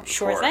first song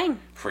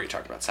before you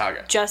talk about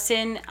Saga.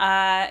 Justin,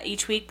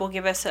 each week will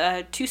give us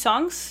 2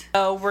 songs.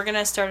 So we're going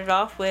to start it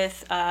off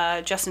with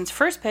Justin's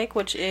first pick,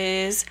 which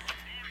is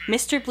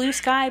Mr. Blue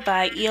Sky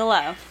by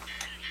ELO.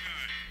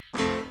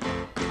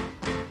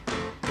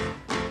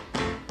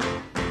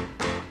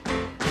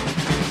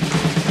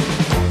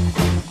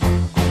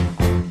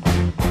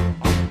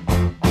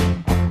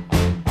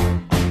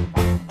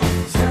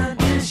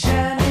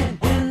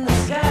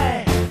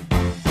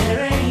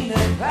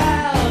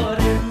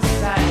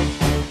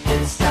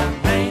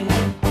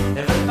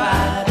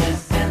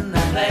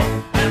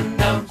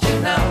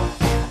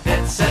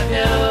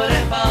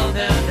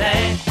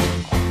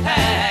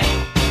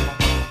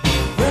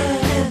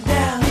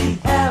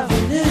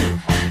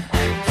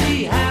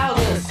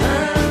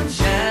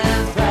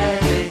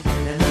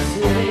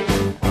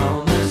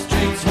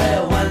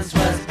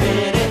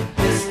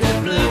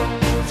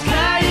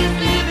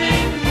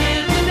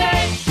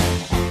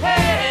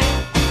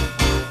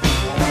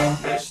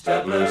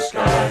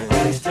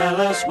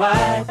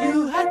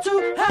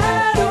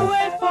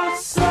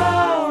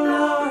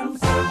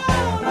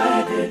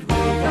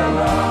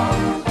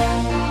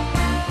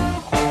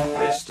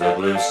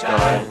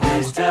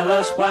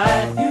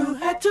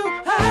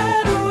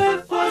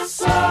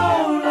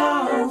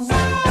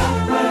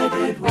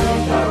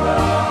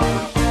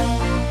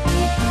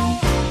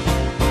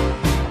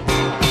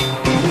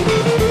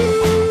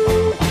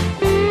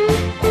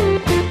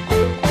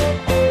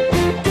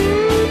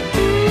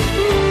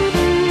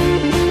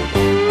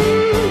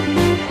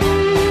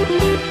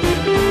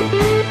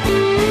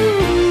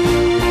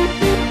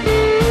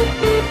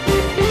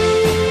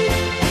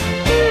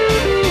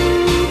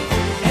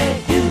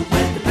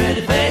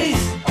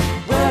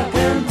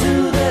 Welcome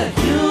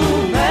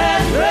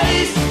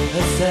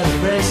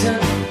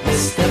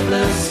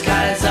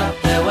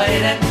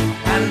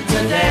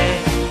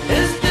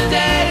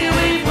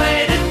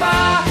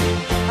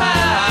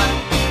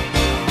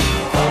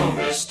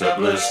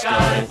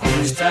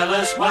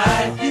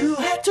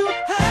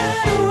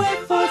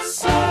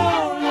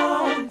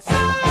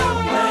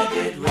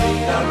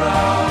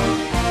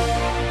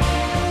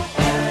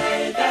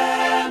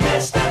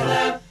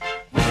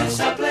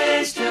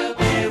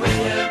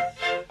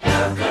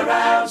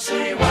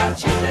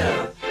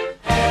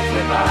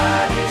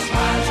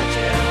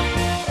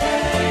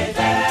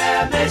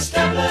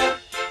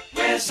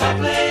so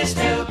pleased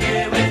to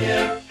be with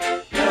you.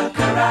 Look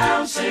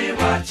around, see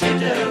what you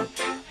do.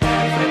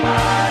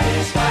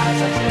 Everybody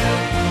smiles at you.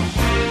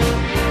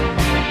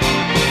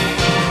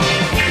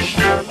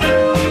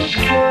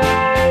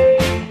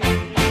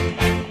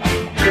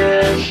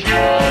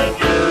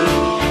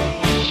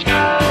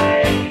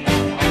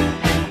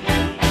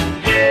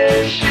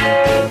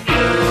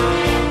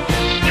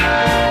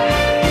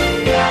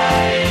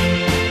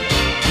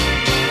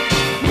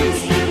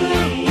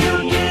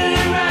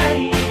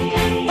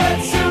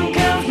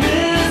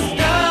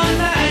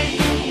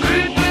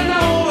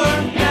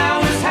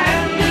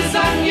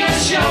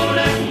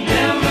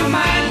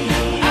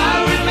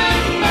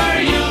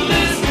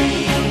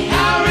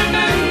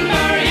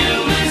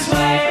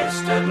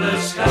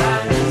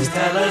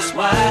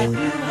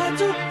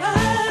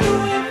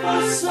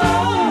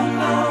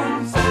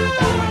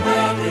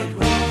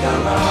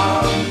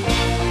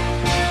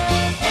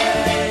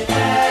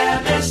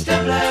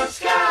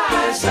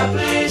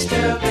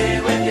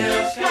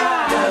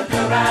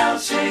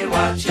 See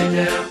what you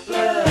do.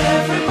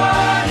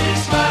 Everybody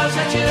smiles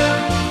at you.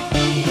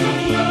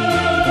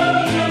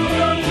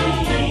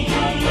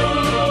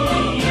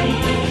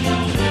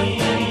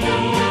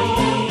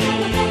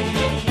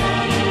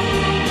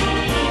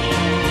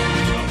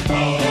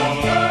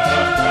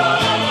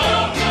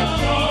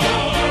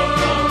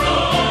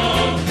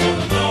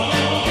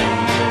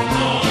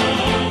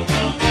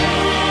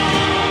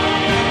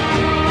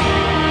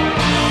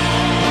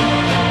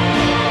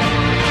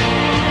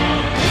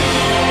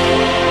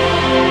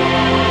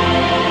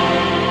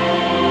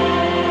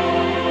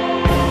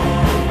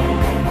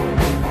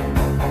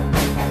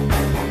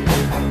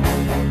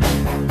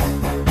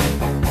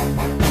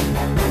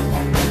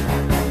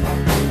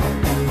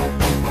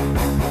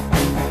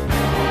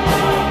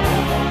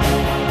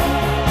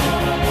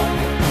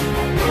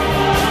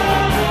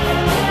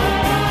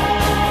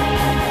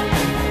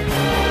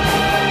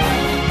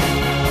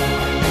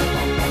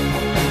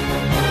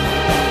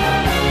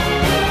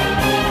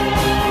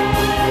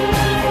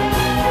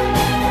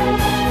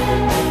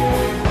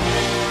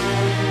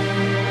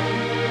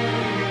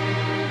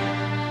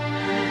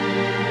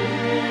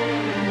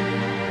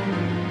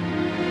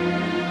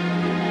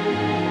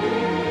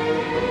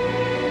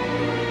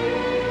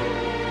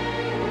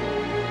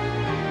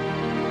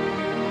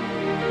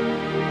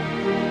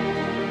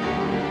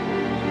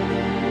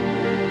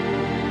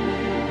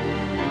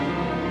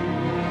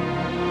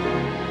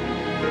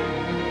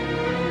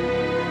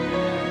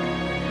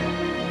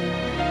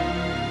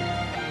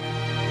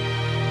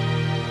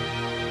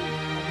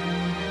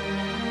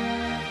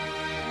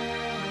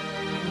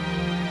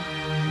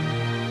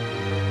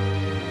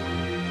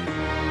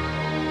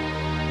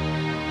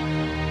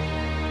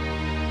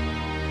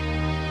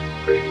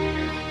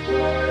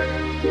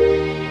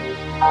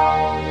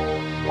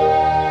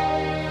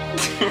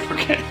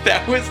 Okay,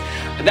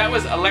 that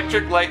was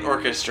Electric Light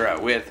Orchestra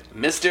with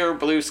Mr.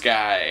 Blue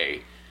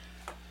Sky.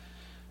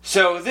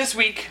 So this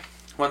week,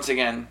 once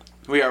again,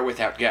 we are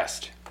without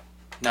guest.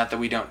 Not that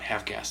we don't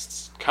have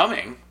guests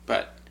coming,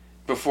 but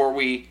before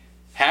we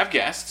have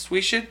guests,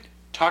 we should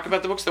talk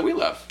about the books that we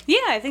love. Yeah,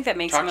 I think that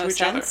makes Talk the to most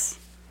each other. sense.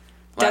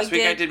 Last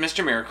week I did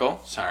Mr.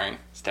 Miracle. Sorry,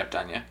 stepped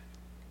on you.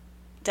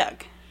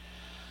 Doug.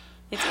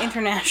 It's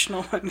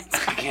International Women's Day.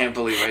 I can't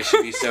believe I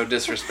should be so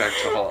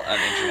disrespectful on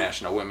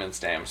International Women's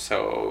Day. I'm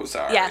so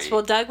sorry. Yes,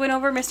 well, Doug went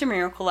over Mr.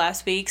 Miracle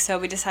last week, so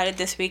we decided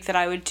this week that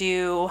I would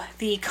do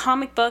the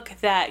comic book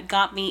that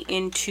got me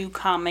into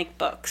comic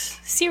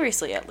books.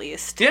 Seriously, at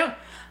least. Yeah.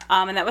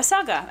 And that was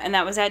Saga, and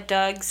that was at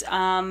Doug's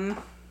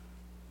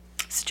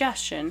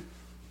suggestion.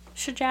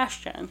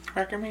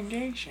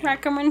 Recommendation.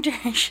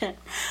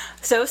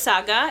 So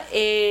Saga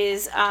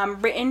is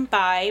written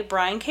by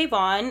Brian K.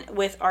 Vaughan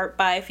with art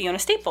by Fiona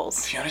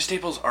Staples. Fiona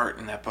Staples' art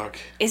in that book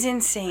is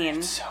insane.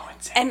 It's so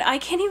insane. And I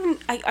can't even...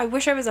 I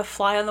wish I was a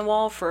fly on the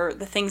wall for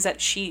the things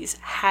that she's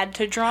had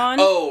to draw on.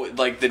 Oh,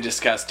 like the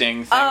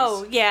disgusting things?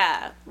 Oh,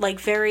 yeah. Like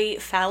very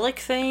phallic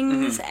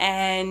things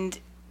and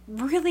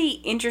really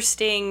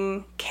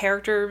interesting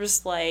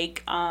characters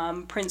like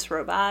Prince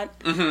Robot.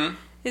 Mm-hmm.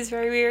 Is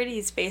very weird.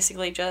 He's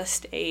basically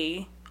just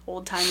a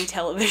old-timey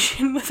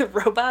television with a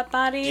robot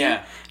body.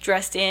 Yeah.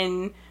 Dressed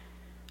in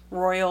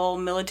royal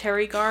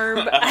military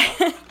garb.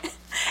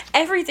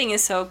 Everything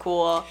is so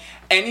cool.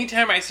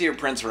 Anytime I see a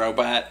Prince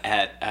Robot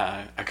at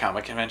a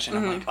comic convention,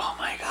 I'm like, oh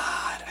my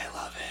god, I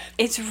love it.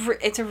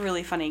 It's a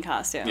really funny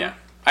costume. Yeah.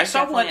 I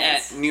saw one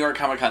at New York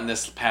Comic Con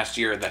this past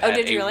year that had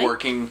a really?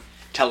 working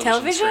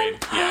television screen.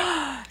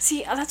 Yeah.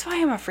 See, that's why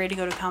I'm afraid to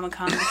go to Comic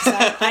Con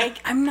because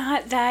I'm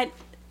not that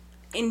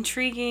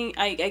intriguing.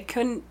 I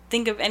couldn't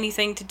think of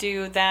anything to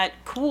do that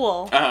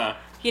cool.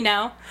 You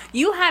know,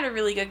 you had a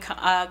really good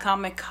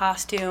comic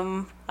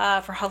costume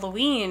for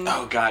Halloween.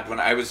 Oh God,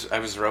 when I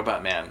was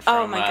Robot Man. From,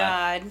 oh my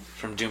God.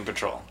 From Doom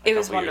Patrol. It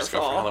was wonderful. Years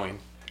ago for Halloween.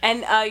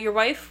 And your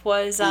wife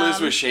was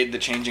Liz was Shade the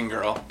Changing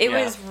Girl. It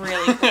was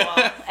really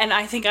cool. And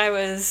I think I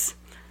was.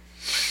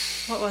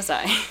 What was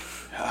I?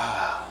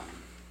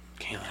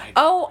 Caitlin,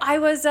 I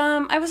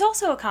was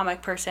also a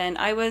comic person.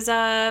 I was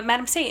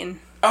Madam Satan.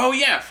 Oh,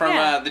 yeah,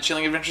 from The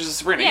Chilling Adventures of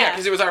Sabrina. Yeah,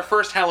 because it was our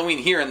first Halloween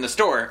here in the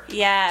store.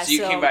 Yeah, so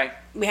you came by.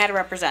 We had to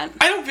represent.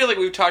 I don't feel like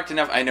we've talked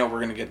enough. I know we're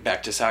going to get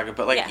back to Saga,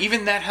 but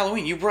even that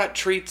Halloween, you brought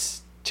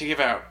treats to give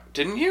out,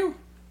 didn't you?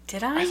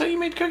 Did I? I thought you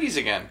made cookies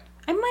again.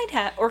 I might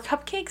have. Or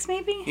cupcakes,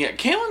 maybe? Yeah,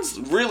 Kaylin's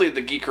really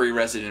the geekery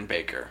resident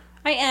baker.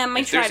 I am.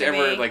 I try to be. If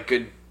there's ever,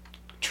 good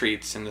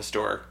treats in the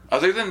store,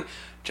 other than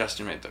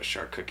Justin made those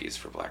shark cookies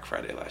for Black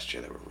Friday last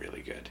year that were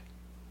really good.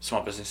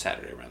 Small Business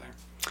Saturday, rather.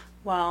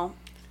 Well,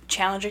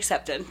 challenge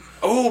accepted.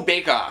 Oh,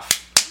 Bake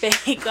Off.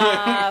 Bake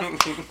Off.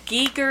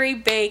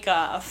 Geekery Bake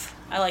Off.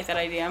 I like that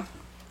idea.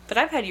 But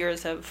I've had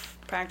years of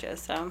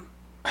practice, so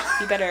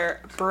you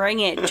better bring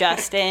it,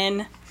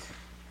 Justin.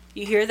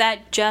 You hear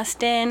that,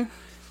 Justin?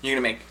 You're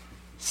going to make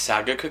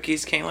Saga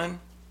cookies, Kaylin?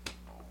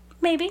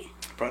 Maybe.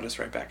 Brought us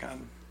right back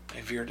on.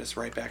 I veered us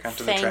right back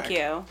onto the track. Thank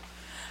you.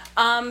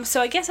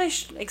 So I guess I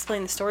should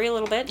explain the story a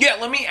little bit. Yeah,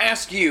 let me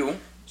ask you.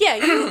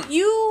 Yeah,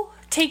 you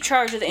take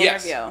charge of the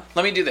interview. Yes.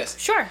 Let me do this.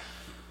 Sure.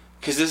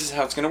 Because this is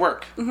how it's going to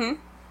work. Mm-hmm.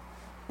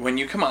 When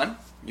you come on,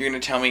 you're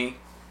going to tell me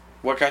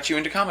what got you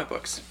into comic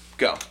books.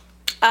 Go.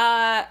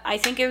 I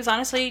think it was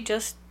honestly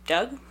just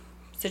Doug.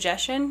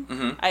 Suggestion.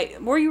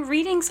 Mm-hmm. Were you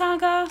reading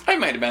Saga? I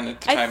might have been at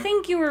the time. I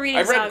think you were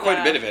reading Saga. I've read Saga. quite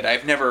a bit of it.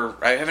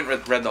 I haven't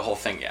read the whole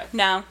thing yet.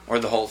 No. Or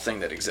the whole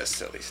thing that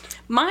exists, at least.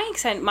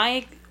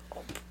 My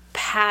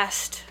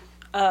past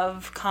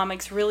of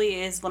comics really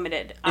is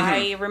limited. Mm-hmm.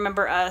 I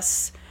remember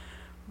us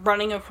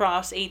running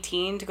across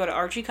 18 to go to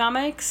Archie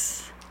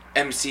Comics.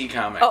 MC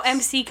Comics. Oh,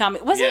 MC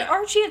Comics. Was it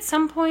Archie at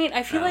some point?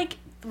 I feel like,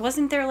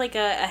 wasn't there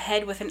a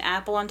head with an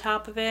apple on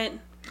top of it?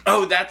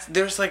 Oh,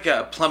 there's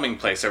a plumbing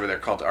place over there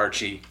called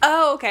Archie.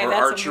 Oh, okay. Or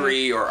that's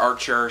Archery or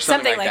Archer,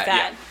 something like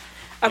that.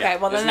 Yeah. Okay,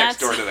 well then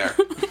that's next door to there.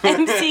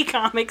 MC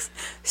Comics.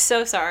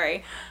 So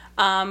sorry.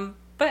 But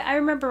I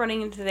remember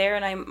running into there,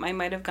 and I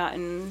might have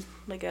gotten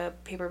a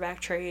paperback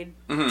trade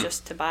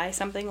just to buy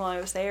something while I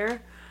was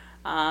there.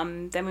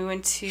 Then we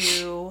went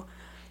to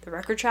the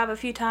record shop a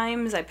few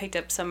times. I picked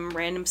up some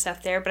random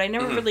stuff there, but I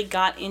never really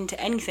got into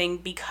anything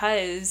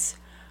because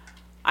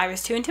I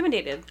was too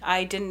intimidated.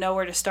 I didn't know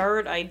where to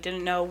start. I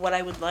didn't know what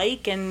I would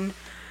like, and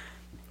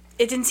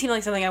it didn't seem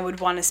like something I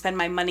would want to spend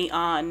my money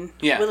on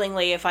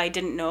willingly if I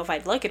didn't know if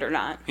I'd like it or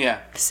not. Yeah.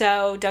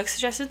 So Doug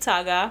suggested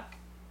Saga,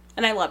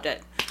 and I loved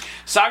it.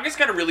 Saga's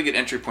got a really good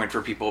entry point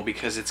for people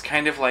because it's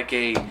kind of like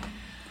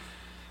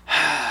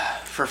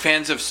for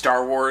fans of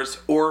Star Wars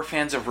or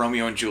fans of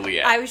Romeo and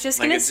Juliet. I was just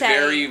going to say, it's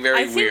very,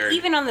 very weird. I think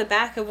even on the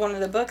back of one of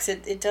the books,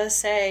 it does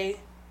say...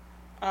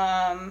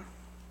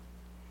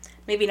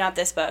 maybe not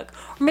this book.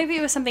 Or maybe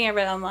it was something I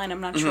read online,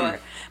 I'm not sure.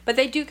 But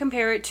they do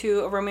compare it to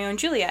a Romeo and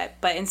Juliet.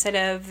 But instead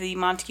of the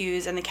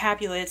Montagues and the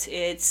Capulets,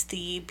 it's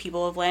the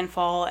people of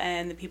Landfall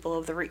and the people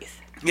of the Wreath.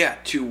 Yeah,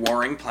 two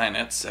warring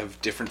planets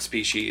of different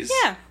species.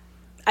 Yeah.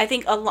 I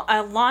think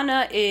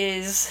Alana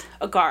is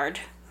a guard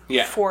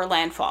for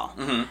Landfall.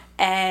 Mm-hmm.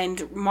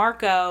 And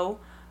Marco,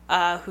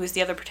 who's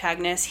the other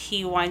protagonist,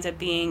 he winds up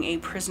being a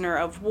prisoner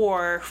of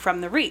war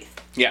from the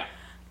Wreath. Yeah.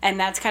 And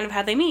that's kind of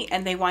how they meet.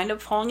 And they wind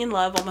up falling in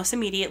love almost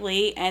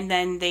immediately. And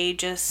then they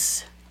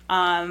just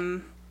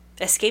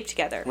escape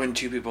together. When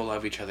two people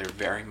love each other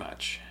very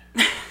much,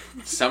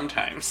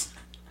 sometimes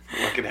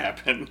what could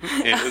happen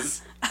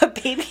is... a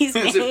baby's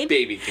made. A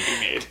baby can be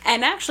made.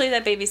 And actually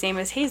that baby's name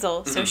is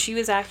Hazel. So she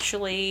was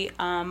actually...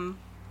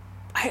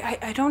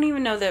 I don't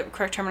even know the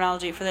correct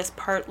terminology for this.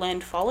 Part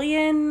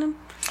Landfallian?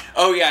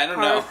 Oh, yeah, I don't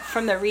know.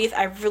 From the Wreath.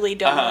 I really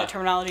don't know the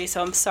terminology,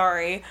 so I'm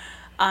sorry.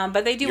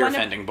 But they do. You're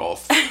offending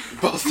both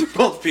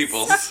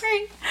peoples.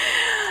 Sorry.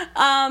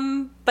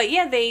 But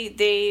yeah,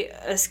 they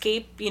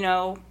escape,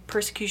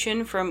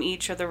 persecution from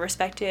each of the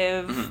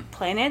respective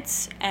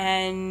planets,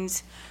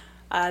 and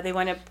they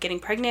wind up getting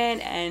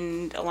pregnant.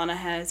 And Alana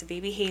has a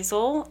baby,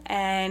 Hazel,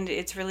 and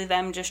it's really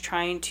them just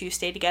trying to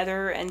stay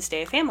together and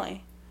stay a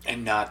family,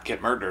 and not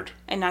get murdered.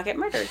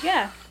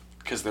 Yeah.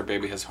 Because their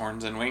baby has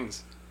horns and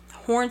wings.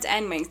 Horns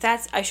and wings.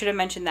 I should have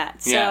mentioned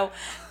that. So,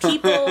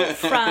 people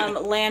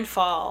from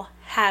Landfall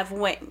have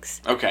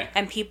wings. Okay.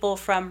 And people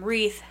from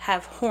Wreath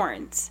have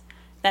horns.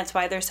 That's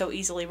why they're so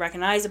easily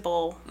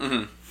recognizable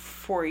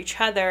for each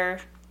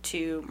other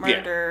to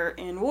murder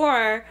in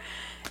war,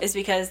 is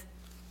because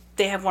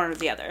they have one or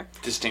the other.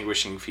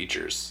 Distinguishing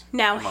features.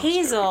 Now,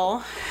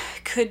 Hazel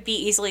could be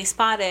easily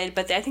spotted,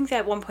 but I think that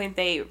at one point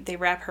they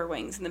wrap her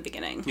wings in the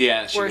beginning.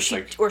 Yeah, or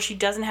she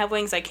doesn't have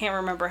wings. I can't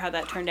remember how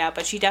that turned out,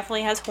 but she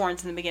definitely has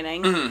horns in the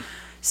beginning. Mm-hmm.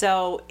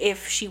 So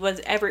if she was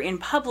ever in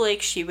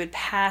public, she would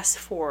pass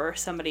for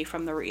somebody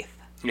from the Wreath.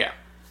 Yeah.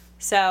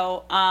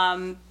 So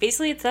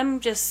basically it's them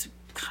just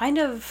kind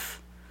of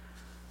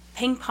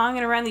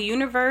ping-ponging around the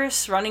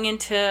universe, running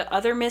into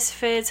other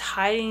misfits,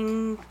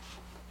 hiding,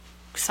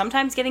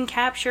 sometimes getting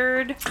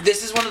captured.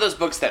 This is one of those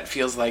books that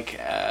feels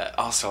like,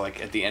 also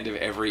like at the end of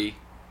every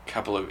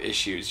couple of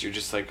issues, you're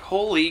just like,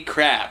 holy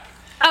crap.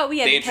 Oh,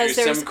 yeah, they because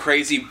there's some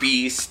crazy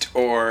beast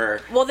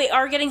or... Well, they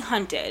are getting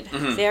hunted.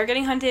 Mm-hmm. They are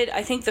getting hunted.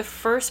 I think the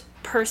first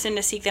person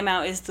to seek them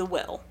out is the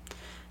Will.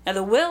 Now,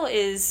 the Will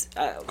is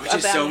which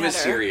is so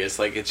mysterious.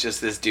 Like, it's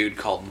just this dude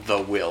called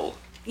the Will.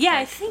 Yeah,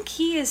 I think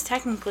he is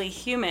technically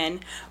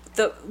human.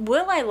 The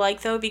Will I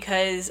like, though,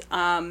 because,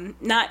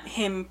 not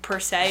him per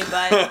se,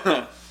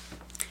 but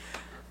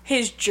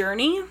his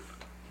journey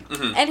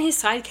and his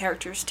side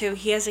characters, too.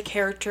 He has a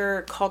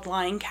character called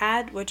Lying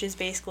Cat, which is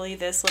basically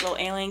this little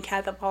alien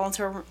cat that follows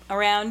her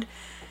around,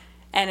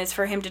 and it's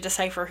for him to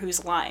decipher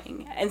who's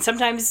lying. And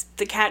sometimes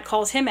the cat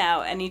calls him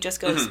out, and he just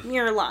goes,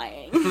 "You're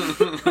lying,"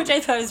 which I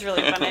thought was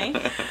really funny.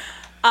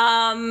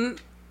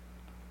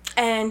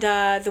 And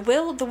the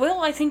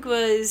will I think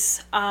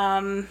was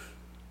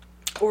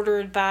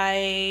ordered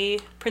by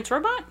Prince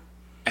Robot.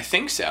 I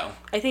think so.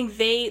 I think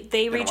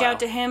they reach out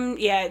to him.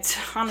 Yeah, it's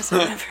honestly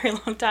been a very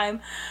long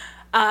time.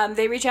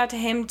 They reach out to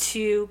him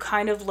to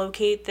kind of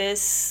locate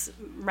this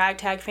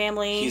ragtag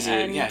family.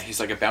 He's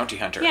like a bounty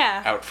hunter.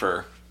 Yeah. Out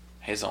for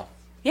Hazel.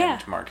 Yeah.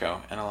 And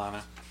Marco and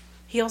Alana.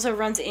 He also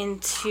runs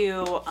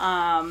into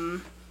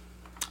oh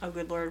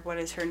good lord, what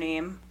is her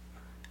name?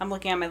 I'm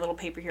looking at my little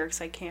paper here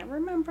because I can't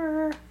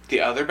remember.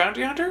 The other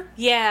bounty hunter?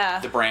 Yeah.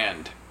 The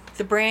Brand.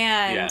 The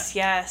Brand, Yeah.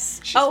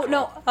 yes. She's cool.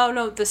 No,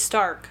 the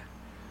Stark.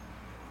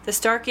 The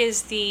Stark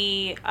is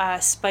the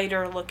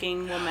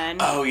spider-looking woman.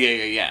 Oh,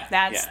 yeah.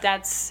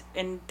 That's,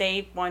 and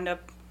they wind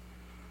up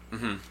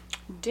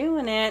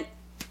doing it.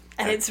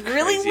 And it's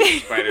really crazy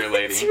weird. Spider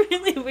lady. It's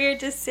really weird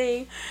to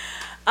see.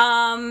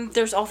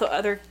 There's also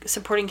other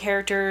supporting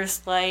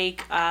characters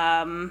like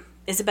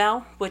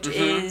Isabel, which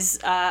is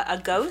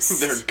a ghost.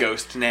 Their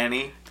ghost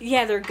nanny.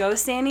 Yeah, their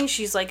ghost nanny.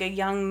 She's like a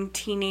young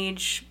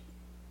teenage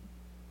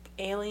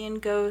alien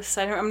ghost.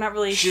 I'm not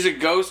really. She's a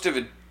ghost of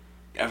a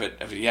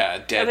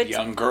dead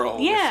young girl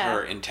with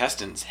her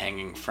intestines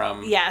hanging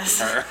from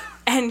her.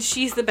 And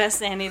she's the best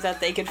nanny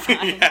that they could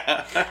find.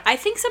 Yeah. I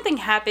think something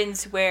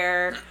happens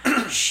where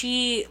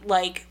she,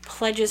 like,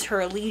 pledges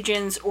her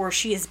allegiance or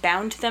she is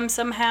bound to them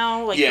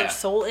somehow, like her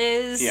soul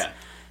is. Yeah.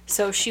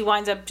 So she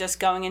winds up just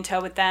going in tow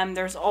with them.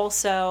 There's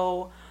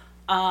also,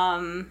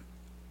 I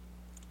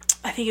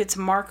think it's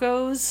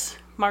Marco's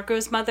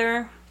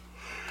mother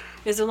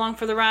is along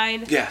for the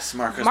ride. Yes,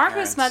 Marco's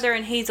parents. Mother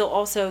and Hazel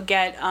also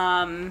get,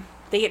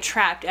 they get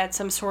trapped at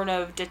some sort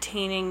of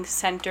detaining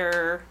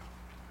center.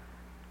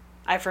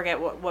 I forget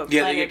what planet it is.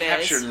 Yeah, they get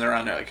captured and they're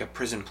on like a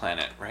prison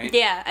planet, right?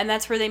 Yeah, and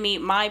that's where they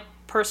meet my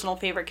personal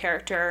favorite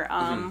character,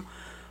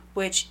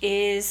 which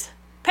is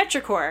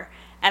Petrichor.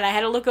 And I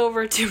had to look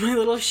over to my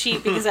little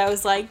sheet because I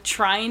was like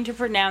trying to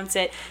pronounce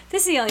it.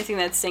 This is the only thing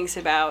that stinks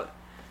about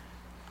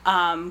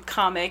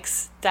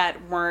comics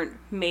that weren't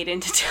made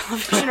into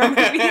television or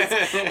movies.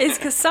 Is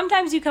because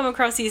sometimes you come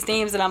across these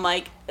names and I'm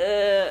like,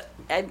 I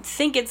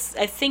think it's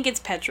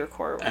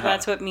Petrichor.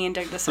 That's what me and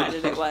Doug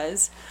decided it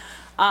was.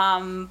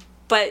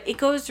 But it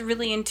goes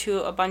really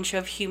into a bunch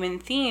of human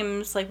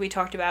themes, like we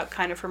talked about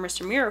kind of for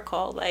Mr.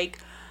 Miracle. Like,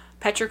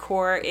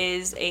 Petrichor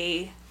is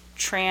a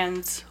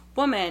trans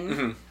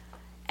woman,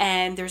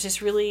 and there's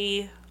this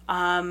really,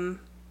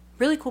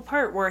 really cool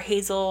part where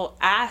Hazel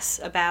asks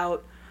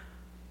about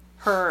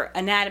her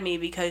anatomy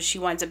because she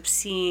winds up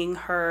seeing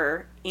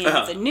her in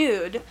the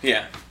nude.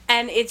 Yeah.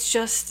 And it's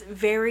just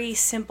very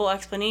simple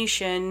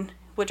explanation,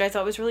 which I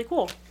thought was really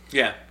cool.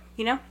 Yeah.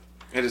 You know?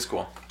 It is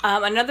cool.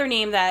 Another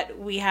name that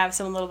we have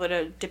some little bit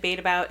of debate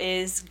about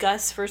is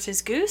Gus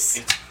versus Goose.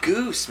 It's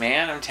Goose,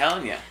 man. I'm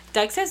telling you.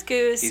 Doug says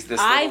Goose. He's this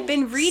I've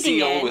been reading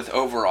seal it. with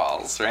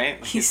overalls,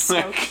 right? He's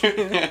so cute.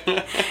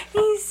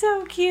 He's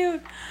so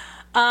cute.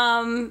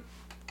 I've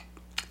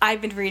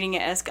been reading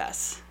it as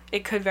Gus.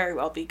 It could very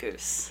well be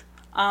Goose.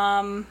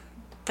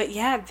 But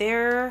yeah,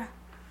 they're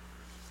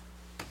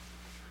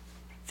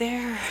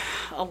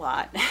a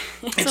lot.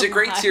 It's a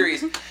great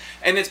series,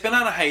 and it's been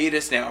on a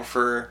hiatus now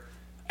for,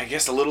 I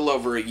guess, a little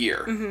over a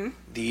year. Mm-hmm.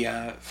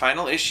 The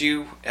final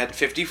issue at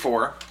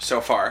 54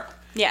 so far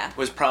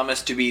was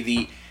promised to be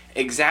the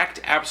exact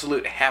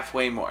absolute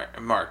halfway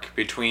mark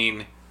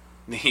between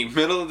the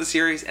middle of the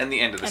series and the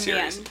end of the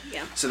series.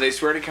 So they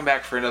swear to come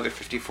back for another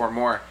 54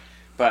 more,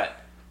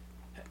 but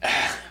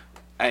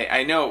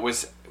I know it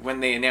was when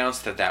they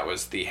announced that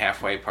was the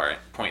halfway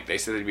point. They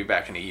said they'd be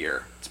back in a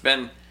year. It's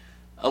been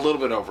a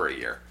little bit over a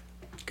year.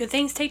 Good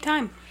things take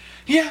time.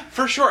 Yeah,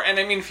 for sure. And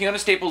I mean, Fiona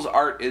Staples'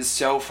 art is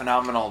so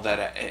phenomenal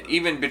that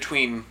even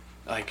between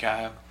like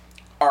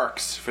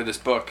arcs for this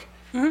book,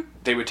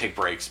 they would take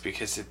breaks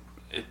because it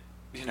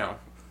you know,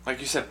 like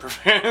you said,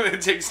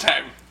 it takes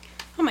time.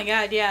 Oh my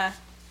god, yeah.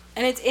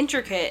 And it's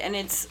intricate, and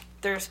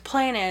there's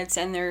planets,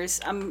 and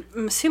I'm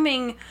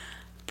assuming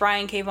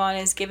Brian K. Vaughan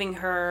is giving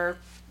her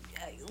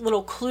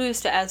little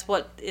clues to as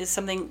what is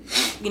something,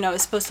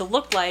 is supposed to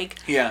look like.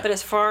 Yeah. But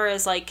as far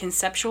as like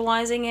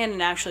conceptualizing it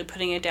and actually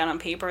putting it down on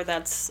paper,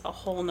 that's a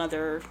whole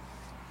nother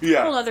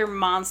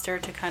monster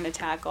to kind of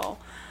tackle.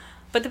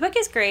 But the book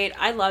is great.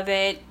 I love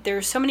it.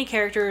 There's so many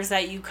characters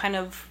that you kind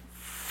of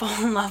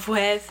fall in love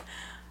with.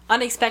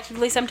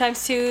 Unexpectedly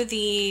sometimes too.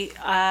 The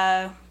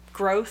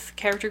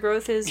character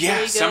growth is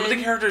really good. Some of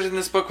the characters in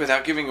this book,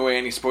 without giving away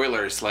any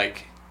spoilers,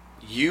 like,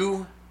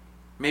 you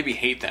maybe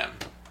hate them.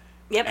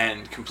 Yep.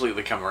 And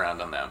completely come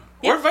around on them.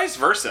 Yep. Or vice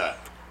versa.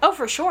 Oh,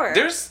 for sure.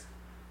 There's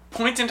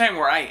points in time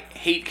where I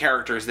hate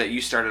characters that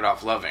you started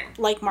off loving.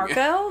 Like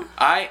Marco?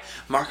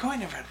 Marco I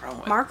never had a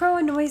problem with. Marco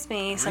annoys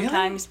me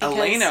sometimes because...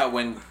 Elena,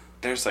 when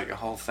there's like a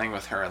whole thing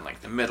with her in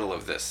like the middle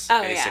of this,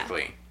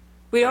 basically. Yeah.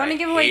 We don't want to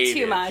give away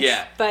too much.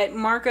 Yeah. But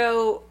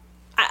Marco...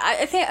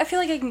 I feel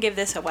like I can give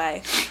this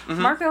away.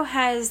 Mm-hmm. Marco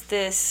has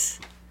this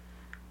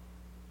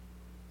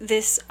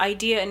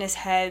idea in his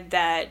head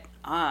that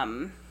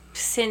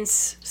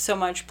since so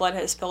much blood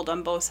has spilled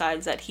on both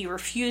sides, that he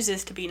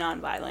refuses to be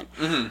nonviolent.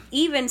 Mm-hmm.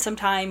 Even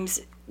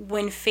sometimes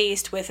when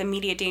faced with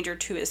immediate danger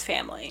to his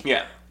family.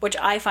 Yeah. Which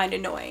I find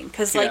annoying.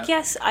 Because,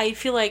 yes, I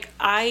feel like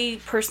I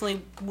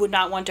personally would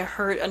not want to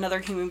hurt another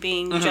human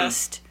being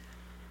just...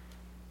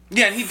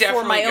 Yeah, and he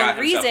definitely for my got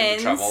own himself reasons.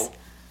 into trouble.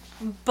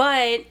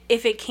 But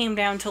if it came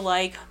down to,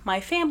 like, my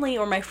family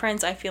or my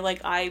friends, I feel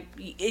like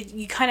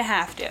you kind of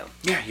have to.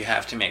 Yeah, you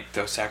have to make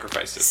those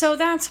sacrifices. So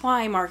that's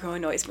why Marco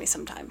annoys me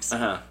sometimes.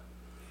 Uh-huh.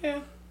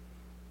 Yeah.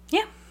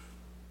 Yeah.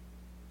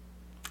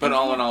 But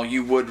all in all,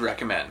 you would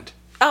recommend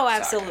Oh,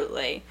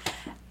 absolutely.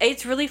 Saga.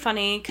 It's really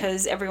funny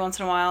because every once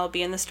in a while I'll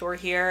be in the store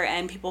here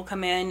and people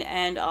come in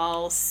and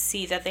I'll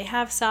see that they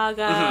have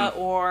Saga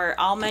or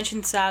I'll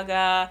mention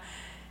Saga.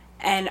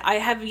 And I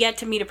have yet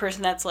to meet a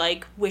person that's,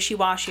 like,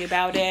 wishy-washy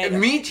about it.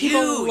 Me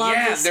too,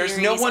 yeah. There's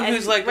no one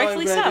who's like, oh,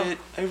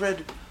 I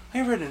read it.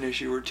 I read an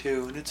issue or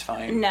two, and it's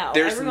fine. No.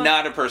 There's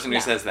not a person who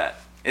says that.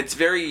 It's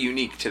very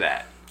unique to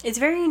that. It's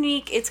very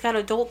unique. It's got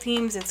adult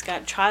themes. It's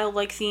got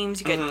childlike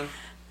themes. You get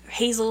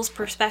Hazel's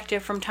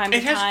perspective from time to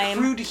time. It has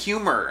crude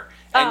humor,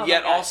 and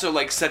yet also,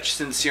 like, such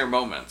sincere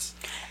moments.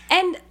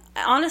 And...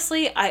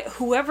 honestly,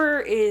 whoever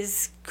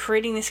is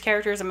creating these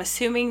characters, I'm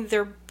assuming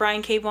they're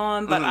Brian K.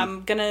 Vaughan, but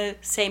I'm gonna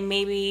say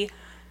maybe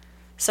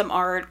some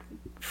art.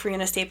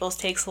 Fiona Staples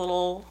takes a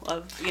little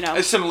of,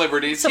 some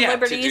liberties,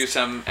 to do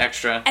some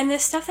extra. And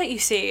this stuff that you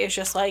see is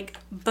just like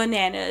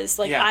bananas.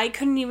 Like I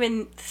couldn't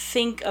even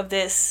think of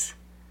this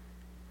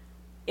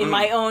in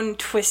my own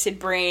twisted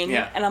brain,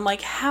 and I'm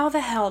like, how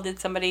the hell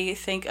did somebody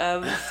think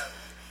of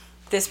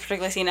this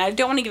particular scene? I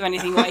don't want to give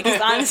anything away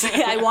because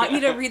honestly, I want you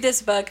to read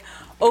this book.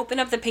 Open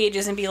up the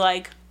pages and be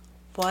like,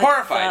 what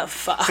horrified. The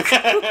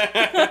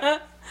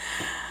fuck?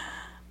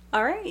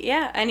 All right,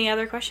 yeah. Any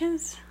other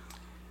questions?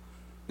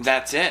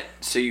 That's it.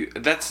 So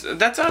that's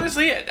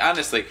honestly it.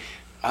 Honestly.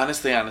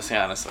 Honesty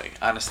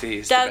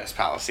is the best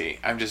policy.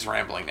 I'm just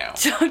rambling now.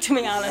 To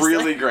me, honestly.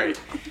 Really great.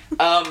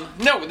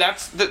 No,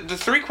 that's the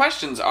three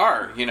questions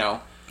are,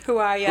 who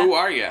are you? Who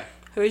are you?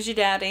 Who is your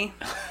daddy?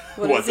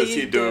 What does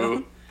he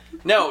do?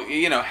 No,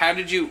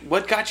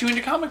 what got you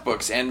into comic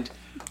books and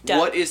Doug.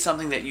 What is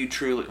something that you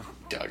truly...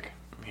 Doug.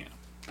 Yeah.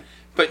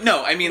 But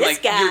no, I mean, your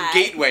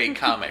gateway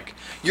comic.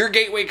 Your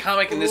gateway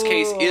comic in this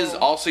case is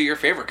also your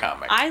favorite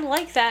comic. I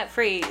like that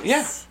phrase.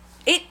 Yeah.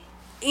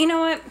 You know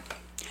what?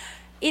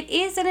 It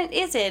is and it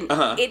isn't.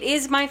 It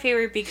is my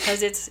favorite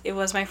because it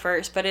was my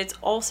first, but it's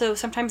also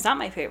sometimes not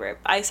my favorite.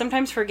 I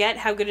sometimes forget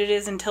how good it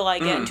is until I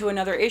get into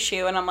another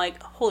issue, and I'm like,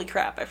 holy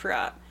crap, I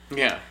forgot.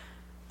 Yeah.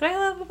 But I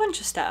love a bunch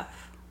of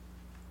stuff.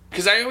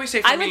 Because I always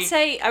say,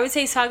 I would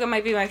say Saga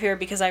might be my favorite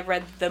because I've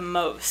read the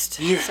most.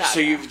 Saga. So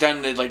you've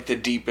done the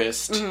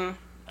deepest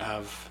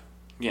of,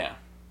 yeah.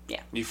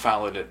 You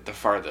followed it the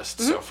farthest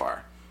so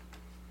far.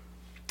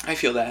 I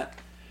feel that.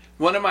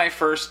 One of my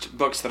first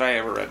books that I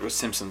ever read was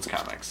Simpsons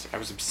comics. I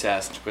was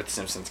obsessed with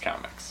Simpsons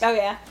comics. Oh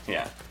yeah.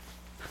 Yeah.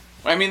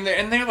 I mean,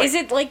 they're like. Is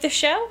it like the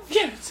show?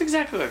 Yeah, it's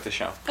exactly like the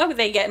show. Oh,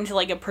 they get into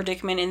like a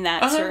predicament in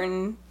that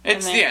certain.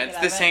 It's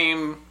the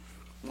same,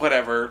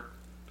 whatever.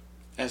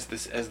 As the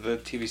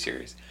TV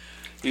series.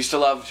 Used to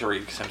love to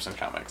read Simpson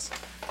comics.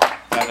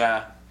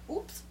 But,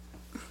 oops.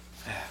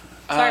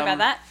 Sorry about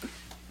that.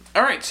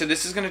 Alright, so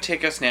this is going to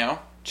take us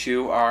now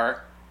to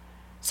our...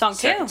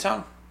 second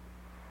song.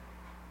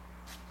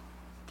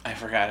 I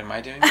forgot, am I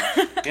doing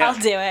it? Yeah. I'll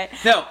do it.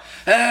 No.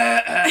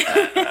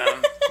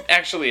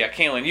 Actually,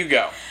 Kaylin, you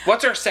go.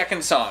 What's our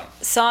second song?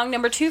 Song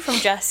number 2 from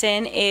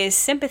Justin is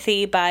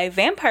Sympathy by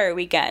Vampire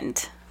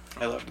Weekend.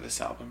 I loved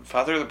this album.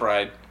 Father of the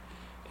Bride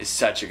is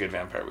such a good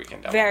Vampire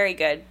Weekend album. Very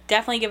good.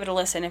 Definitely give it a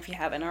listen if you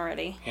haven't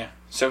already. Yeah.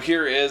 So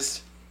here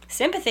is...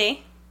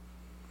 Sympathy.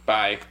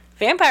 By...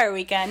 Vampire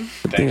Weekend.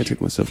 I think I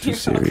took myself too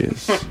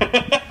serious.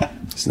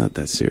 It's not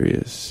that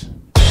serious.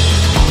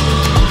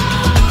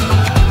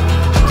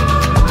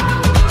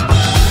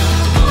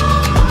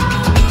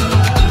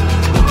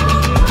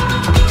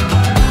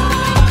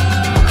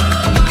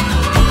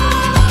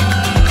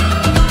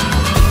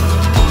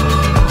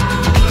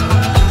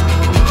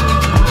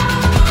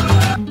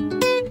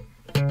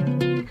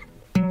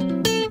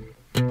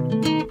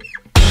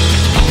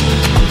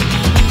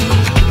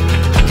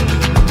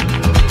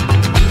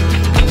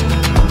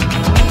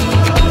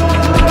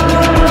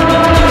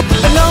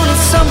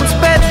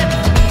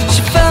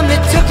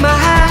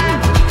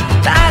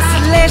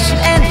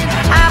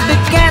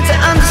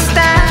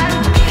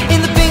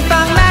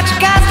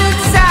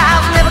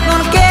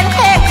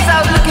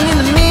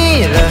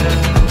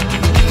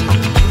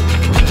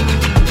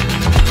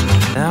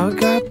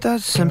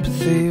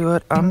 Sympathy,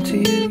 what I'm to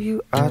you,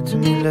 you are to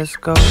me, let's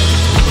go.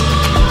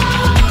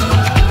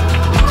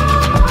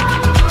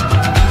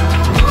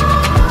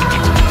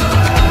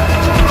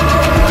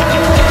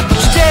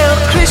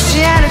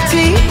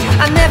 Christianity,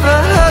 I never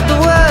heard the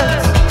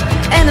words.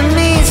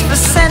 Enemies for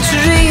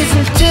centuries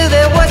until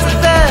there was a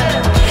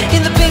third.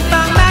 In the ping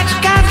pong match,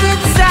 God's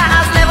inside.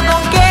 I was never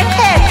gonna get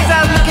hit, cause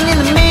I was looking in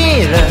the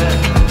mirror.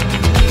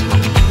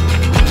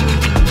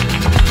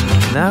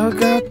 Now I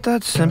got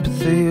that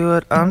sympathy,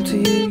 what I'm to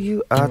you,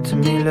 you are to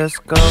me, let's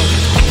go.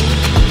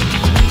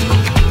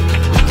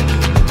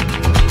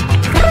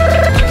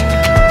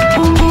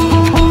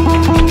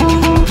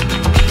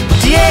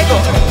 Diego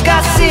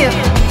Garcia,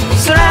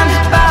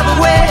 surrounded by the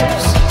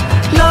waves,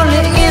 lonely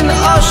in the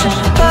ocean,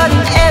 but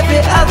in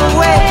every other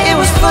way it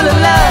was full of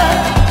love.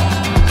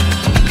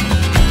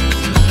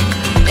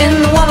 In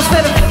the warmest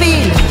feather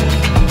feeling.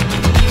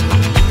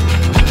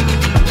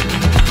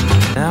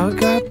 Now I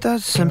got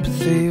that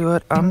sympathy,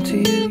 what I'm to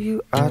you,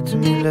 you are to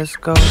me, let's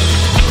go.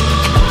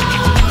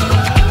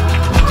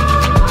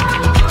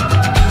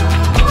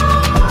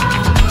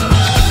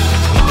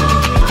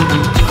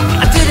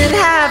 I didn't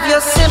have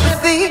your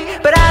sympathy,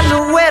 but I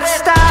knew where to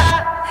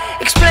start.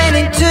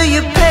 Explaining to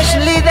you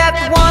patiently that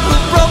the one who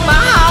broke my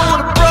heart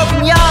would have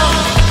broken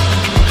yours.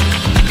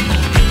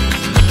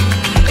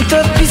 And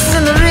throw the pieces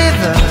in the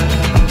river.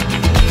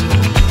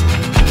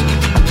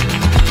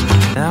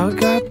 Now I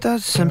got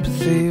that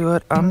sympathy,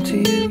 what I'm to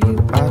you, you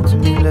are to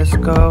me, let's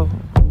go.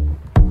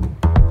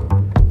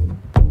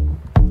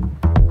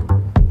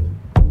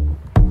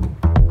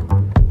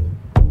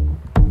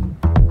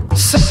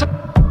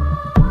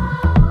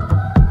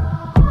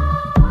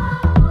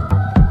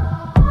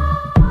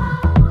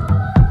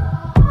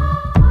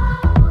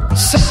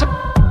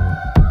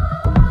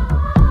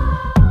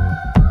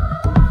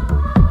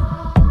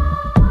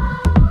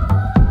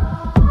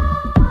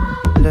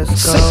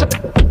 Let's go.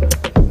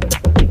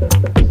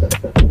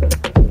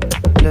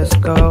 Let's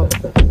go.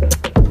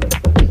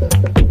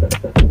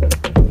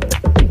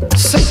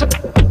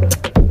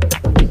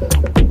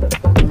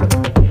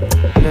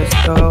 Let's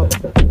go.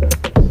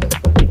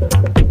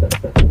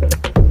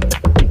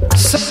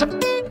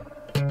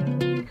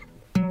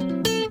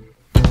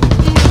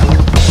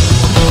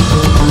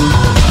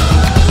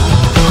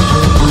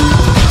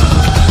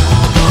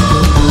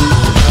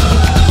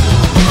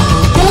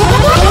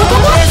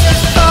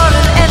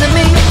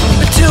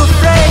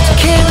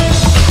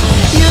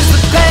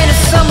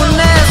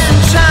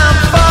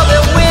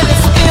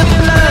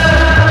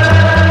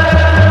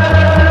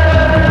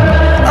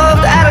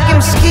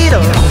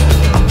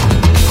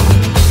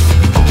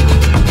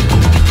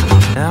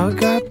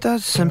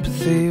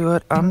 Sympathy,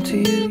 what I'm to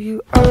you,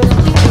 you are to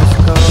me, let's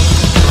go.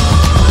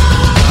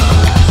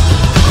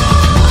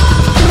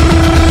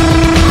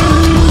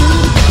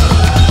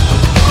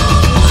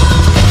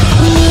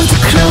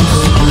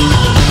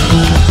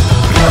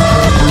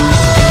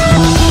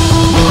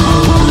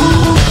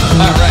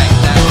 Alright,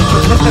 that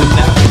was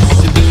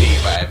Sympathy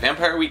by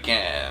Vampire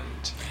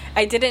Weekend.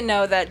 I didn't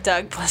know that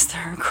Doug pressed the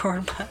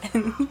record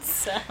button,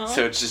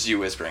 so it's just you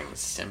whispering,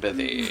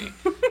 Sympathy.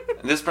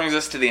 And this brings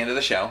us to the end of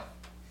the show.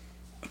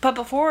 But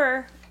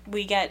before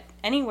we get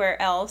anywhere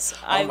else,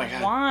 I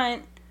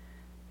want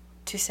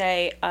to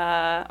say,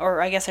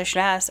 or I guess I should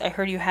ask, I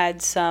heard you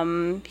had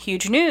some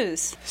huge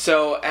news.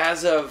 So,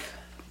 as of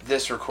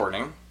this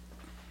recording,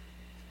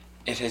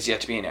 it has yet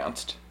to be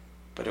announced,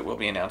 but it will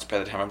be announced by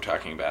the time I'm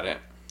talking about it,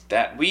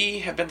 that we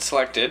have been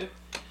selected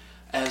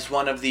as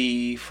one of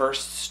the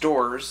first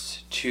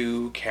stores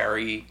to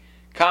carry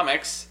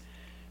comics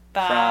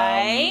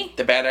from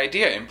the Bad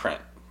Idea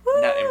imprint.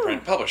 Woo! Not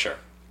imprint, publisher.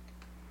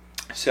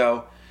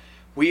 So,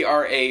 we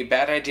are a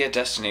Bad Idea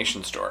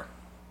destination store.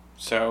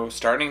 So,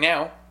 starting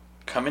now,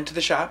 come into the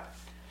shop,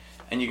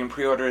 and you can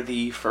pre-order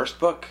the first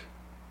book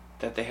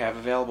that they have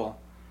available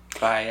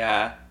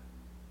by,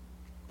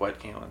 what,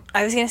 Caitlin?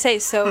 I was going to say,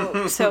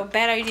 so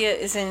Bad Idea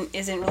isn't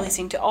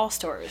releasing to all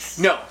stores.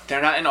 No,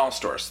 they're not in all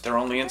stores. They're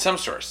only in some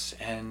stores,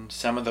 and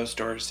some of those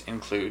stores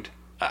include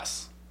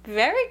us.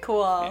 Very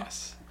cool.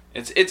 Yes.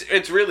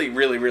 It's really,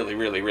 really, really,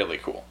 really, really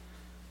cool.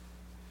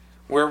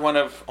 We're one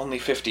of only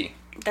 50.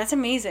 That's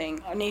amazing.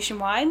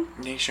 Nationwide?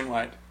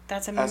 Nationwide.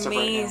 That's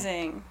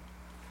amazing. Right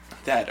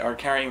that are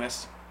carrying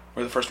this.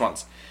 We're the first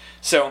ones.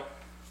 So,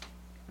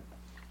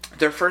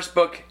 their first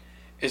book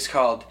is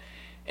called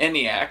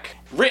ENIAC,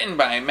 written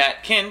by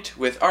Matt Kint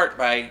with art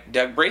by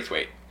Doug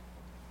Braithwaite.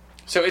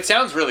 So, it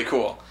sounds really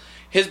cool.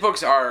 His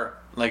books are,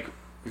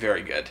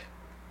 very good.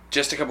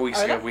 Just a couple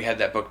weeks ago, we had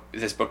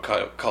this book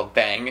called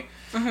Bang.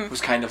 Mm-hmm. It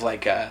was kind of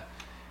like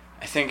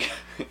I think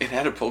it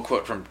had a pull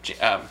quote from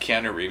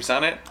Keanu Reeves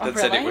on it that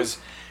said it was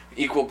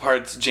equal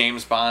parts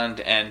James Bond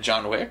and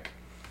John Wick,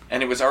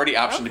 and it was already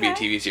optioned to be a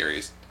TV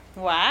series.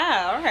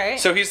 Wow, all right.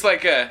 So he's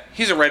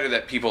he's a writer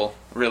that people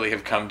really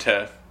have come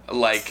to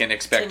like and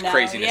expect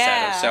craziness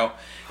out of. So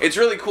it's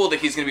really cool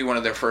that he's going to be one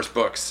of their first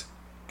books.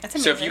 That's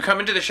amazing. So if you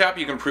come into the shop,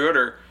 you can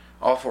pre-order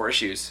all 4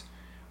 issues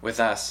with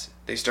us.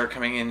 They start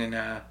coming in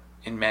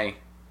May.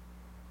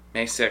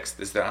 May 6th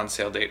is the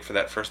on-sale date for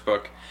that first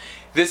book.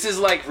 This is,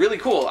 really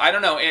cool. I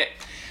don't know.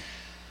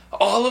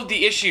 All of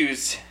the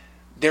issues,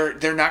 they're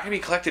not going to be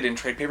collected in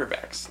trade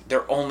paperbacks.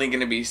 They're only going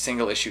to be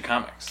single-issue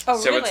comics. Oh,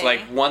 so really?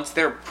 It's once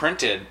they're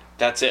printed,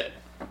 that's it.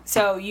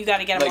 So you got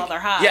to get them while they're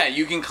hot. Yeah,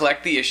 you can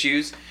collect the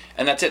issues,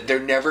 and that's it. They're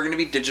never going to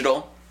be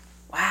digital.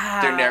 Wow.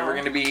 They're never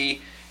going to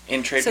be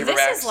in trade paperbacks. So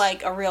this is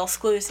like a real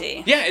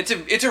exclusive. Yeah,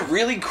 it's a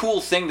really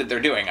cool thing that they're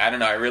doing. I don't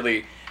know.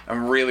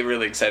 I'm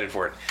really excited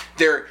for it.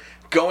 They're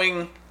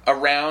going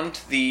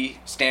around the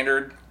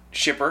standard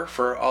shipper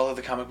for all of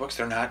the comic books.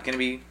 They're not going to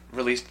be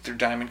released through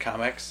Diamond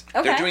Comics.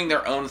 Okay. They're doing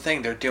their own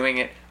thing. They're doing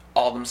it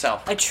all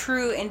themselves. A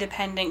true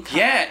independent comic.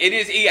 Yeah, it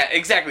is. Yeah,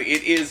 exactly.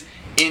 It is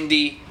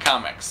indie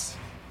comics.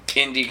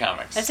 Indie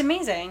comics. That's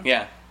amazing.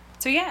 Yeah.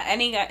 So yeah,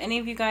 any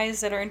of you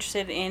guys that are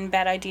interested in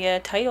Bad Idea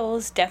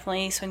titles,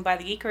 definitely swing by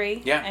the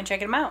Geekery and check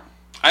them out.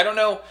 I don't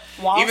know.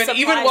 Even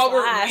while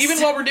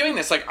we're doing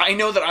this, like, I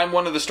know that I'm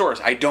one of the stores.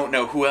 I don't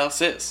know who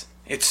else is.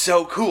 It's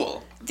so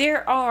cool.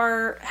 There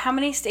are how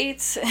many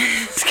states?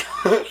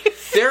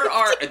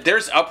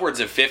 There's upwards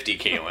of 50,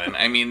 Caitlin.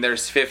 I mean,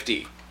 there's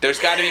 50. There's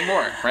got to be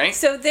more, right?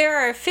 So there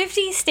are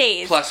 50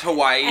 states. Plus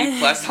Hawaii,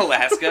 plus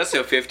Alaska,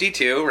 so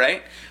 52,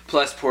 right?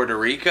 Plus Puerto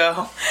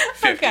Rico,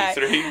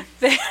 53.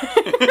 Okay.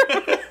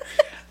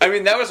 I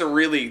mean, that was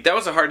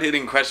a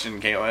hard-hitting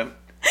question, Caitlin.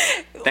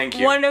 Thank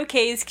you. One of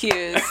K's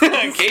Q's.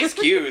 K's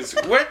Q's.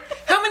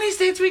 How many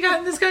states we got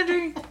in this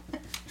country?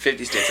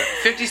 50 states.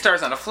 50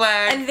 stars on a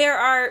flag. And there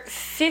are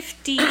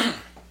 50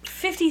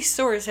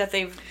 stores that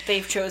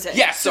they've chosen.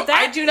 Yeah, so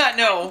I do not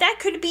know. That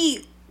could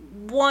be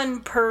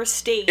one per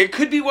state. It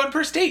could be one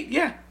per state,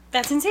 yeah.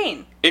 That's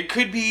insane. It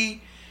could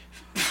be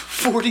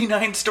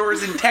 49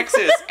 stores in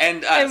Texas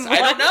and us. I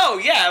don't know.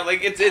 Yeah,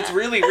 like it's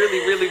really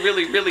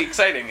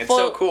exciting. It's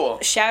so cool.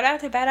 Shout out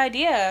to Bad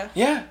Idea.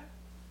 Yeah.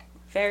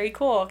 Very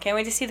cool. Can't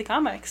wait to see the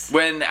comics.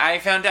 When I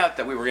found out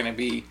that we were going to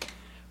be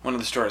one of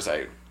the stores,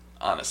 I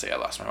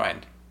lost my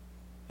mind.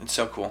 It's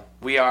so cool.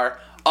 We are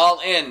all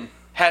in.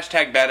 #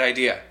 Bad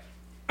Idea.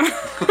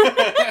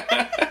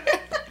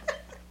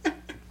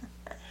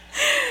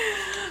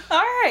 All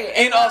right.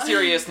 In all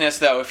seriousness,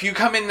 though, if you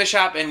come in the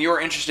shop and you're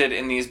interested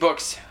in these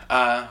books,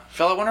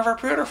 fill out one of our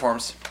pre-order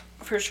forms.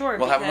 For sure.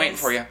 We'll have them waiting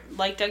for you.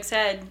 Like Doug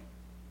said,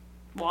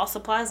 while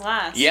supplies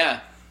last. Yeah.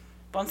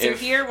 Once they're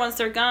here, once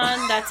they're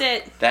gone, that's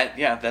it.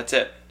 That's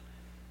it.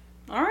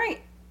 All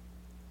right.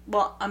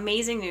 Well,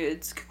 amazing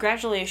nudes.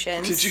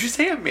 Congratulations. Did you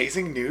say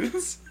amazing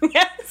nudes?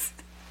 Yes.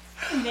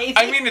 Amazing.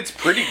 I mean, it's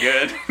pretty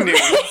good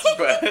nudes,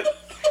 but...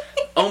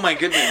 Oh my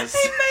goodness.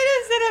 I might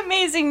have said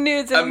amazing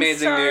nudes.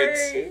 Amazing nudes.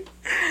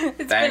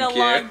 It's been a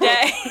long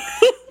day.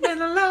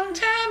 Been a long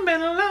time.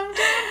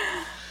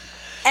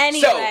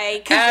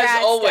 Anyway, so,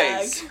 as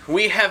always, Doug.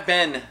 We have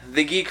been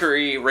the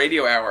Geekery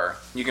Radio Hour.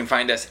 You can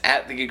find us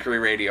at the Geekery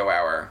Radio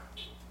Hour,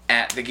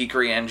 at the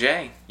Geekery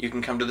NJ. You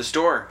can come to the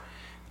store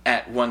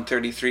at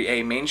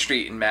 133A Main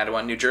Street in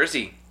Mattawa, New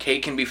Jersey. Kay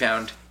can be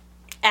found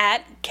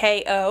at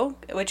KO,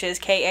 which is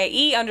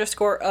KAE_OHHHH.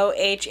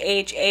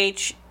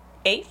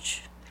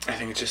 I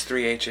think it's just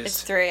 3 H's.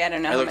 It's 3, I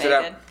don't know. I looked it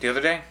up the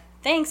other day.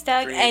 Thanks,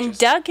 Doug. And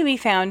Doug can be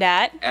found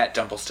at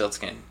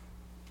Dumplestiltskin.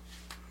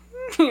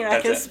 You're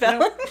not going to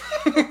spell it?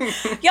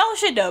 Y'all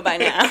should know by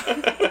now.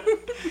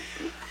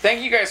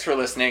 Thank you guys for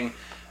listening.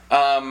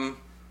 I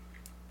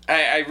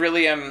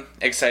really am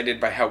excited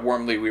by how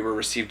warmly we were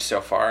received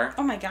so far.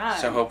 Oh my god.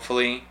 So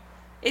hopefully...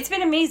 It's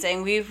been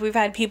amazing. We've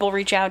had people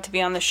reach out to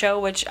be on the show,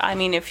 which, I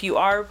mean, if you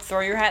are,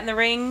 throw your hat in the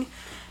ring.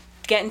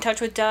 Get in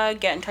touch with Doug,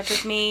 get in touch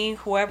with me,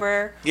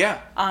 whoever.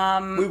 Yeah.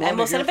 And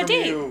we'll set up a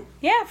date.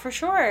 Yeah, for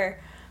sure.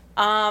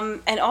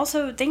 And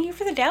also, thank you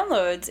for the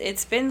downloads.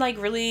 It's been, like,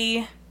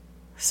 really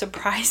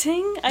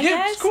surprising, I guess.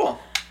 Yeah, it's cool.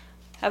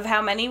 Of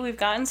how many we've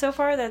gotten so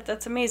far.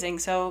 That's amazing.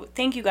 So,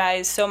 thank you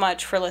guys so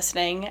much for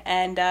listening,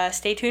 and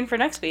stay tuned for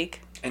next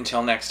week.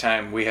 Until next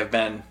time, we have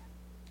been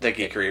the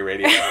Geekery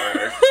Radio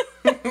Hour.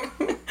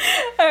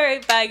 All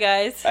right, bye,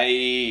 guys.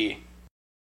 Bye.